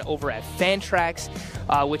going on over at Fantrax,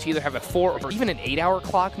 which either have a 4 or even an 8 hour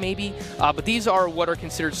clock maybe. But these are what are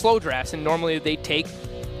considered slow drafts, and normally they take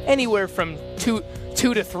anywhere from two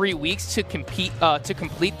to 3 weeks to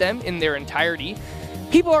complete them in their entirety.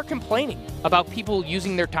 People are complaining about people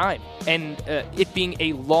using their time and it being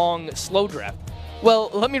a long, slow draft.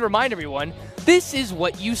 Well, let me remind everyone, this is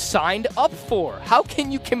what you signed up for. How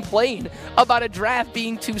can you complain about a draft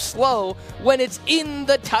being too slow when it's in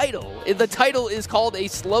the title? The title is called a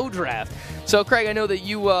slow draft. So, Craig, I know that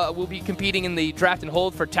you will be competing in the draft and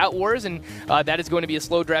hold for Tout Wars, and that is going to be a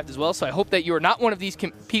slow draft as well. So I hope that you are not one of these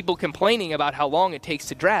people complaining about how long it takes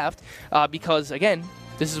to draft, because, again,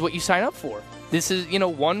 this is what you sign up for. This is,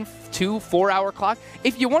 1, 2, 4 hour clock.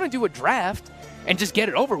 If you want to do a draft and just get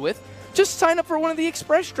it over with, just sign up for one of the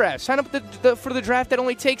express drafts. Sign up for the draft that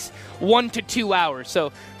only takes 1 to 2 hours.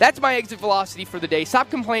 So that's my exit velocity for the day. Stop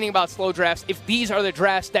complaining about slow drafts if these are the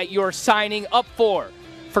drafts that you're signing up for.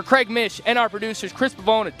 For Craig Mish and our producers, Chris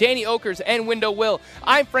Pavona, Danny Okers, and Window Will,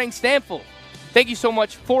 I'm Frank Stampfl. Thank you so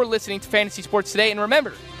much for listening to Fantasy Sports Today. And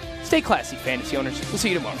remember, stay classy, fantasy owners. We'll see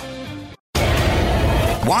you tomorrow.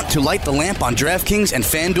 Want to light the lamp on DraftKings and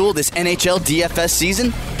FanDuel this NHL DFS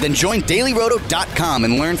season? Then join DailyRoto.com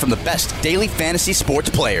and learn from the best daily fantasy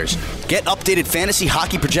sports players. Get updated fantasy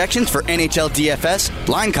hockey projections for NHL DFS,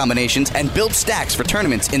 line combinations, and build stacks for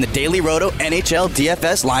tournaments in the Daily Roto NHL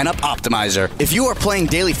DFS Lineup Optimizer. If you are playing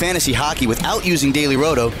daily fantasy hockey without using Daily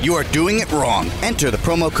Roto, you are doing it wrong. Enter the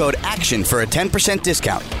promo code ACTION for a 10%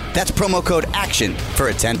 discount. That's promo code ACTION for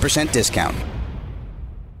a 10% discount.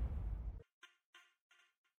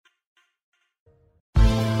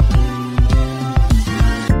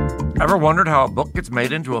 Ever wondered how a book gets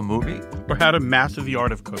made into a movie? Or how to master the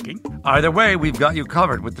art of cooking? Either way, we've got you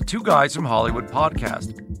covered with the Two Guys from Hollywood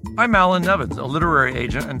podcast. I'm Alan Nevins, a literary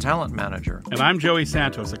agent and talent manager. And I'm Joey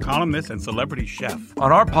Santos, a columnist and celebrity chef.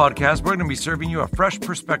 On our podcast, we're going to be serving you a fresh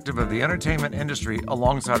perspective of the entertainment industry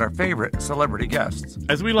alongside our favorite celebrity guests.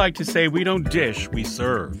 As we like to say, we don't dish, we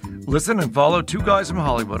serve. Listen and follow Two Guys from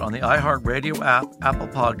Hollywood on the iHeartRadio app, Apple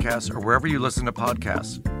Podcasts, or wherever you listen to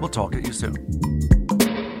podcasts. We'll talk at you soon.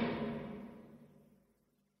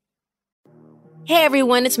 Hey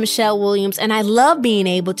everyone, it's Michelle Williams, and I love being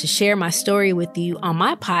able to share my story with you on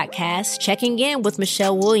my podcast, Checking In with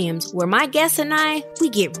Michelle Williams, where my guests and I, we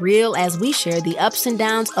get real as we share the ups and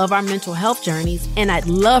downs of our mental health journeys, and I'd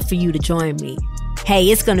love for you to join me. Hey,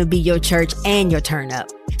 it's going to be your church and your turn up.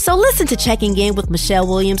 So listen to Checking In with Michelle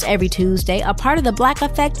Williams every Tuesday, a part of the Black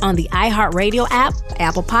Effect on the iHeartRadio app,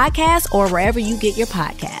 Apple Podcasts, or wherever you get your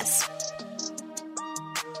podcasts.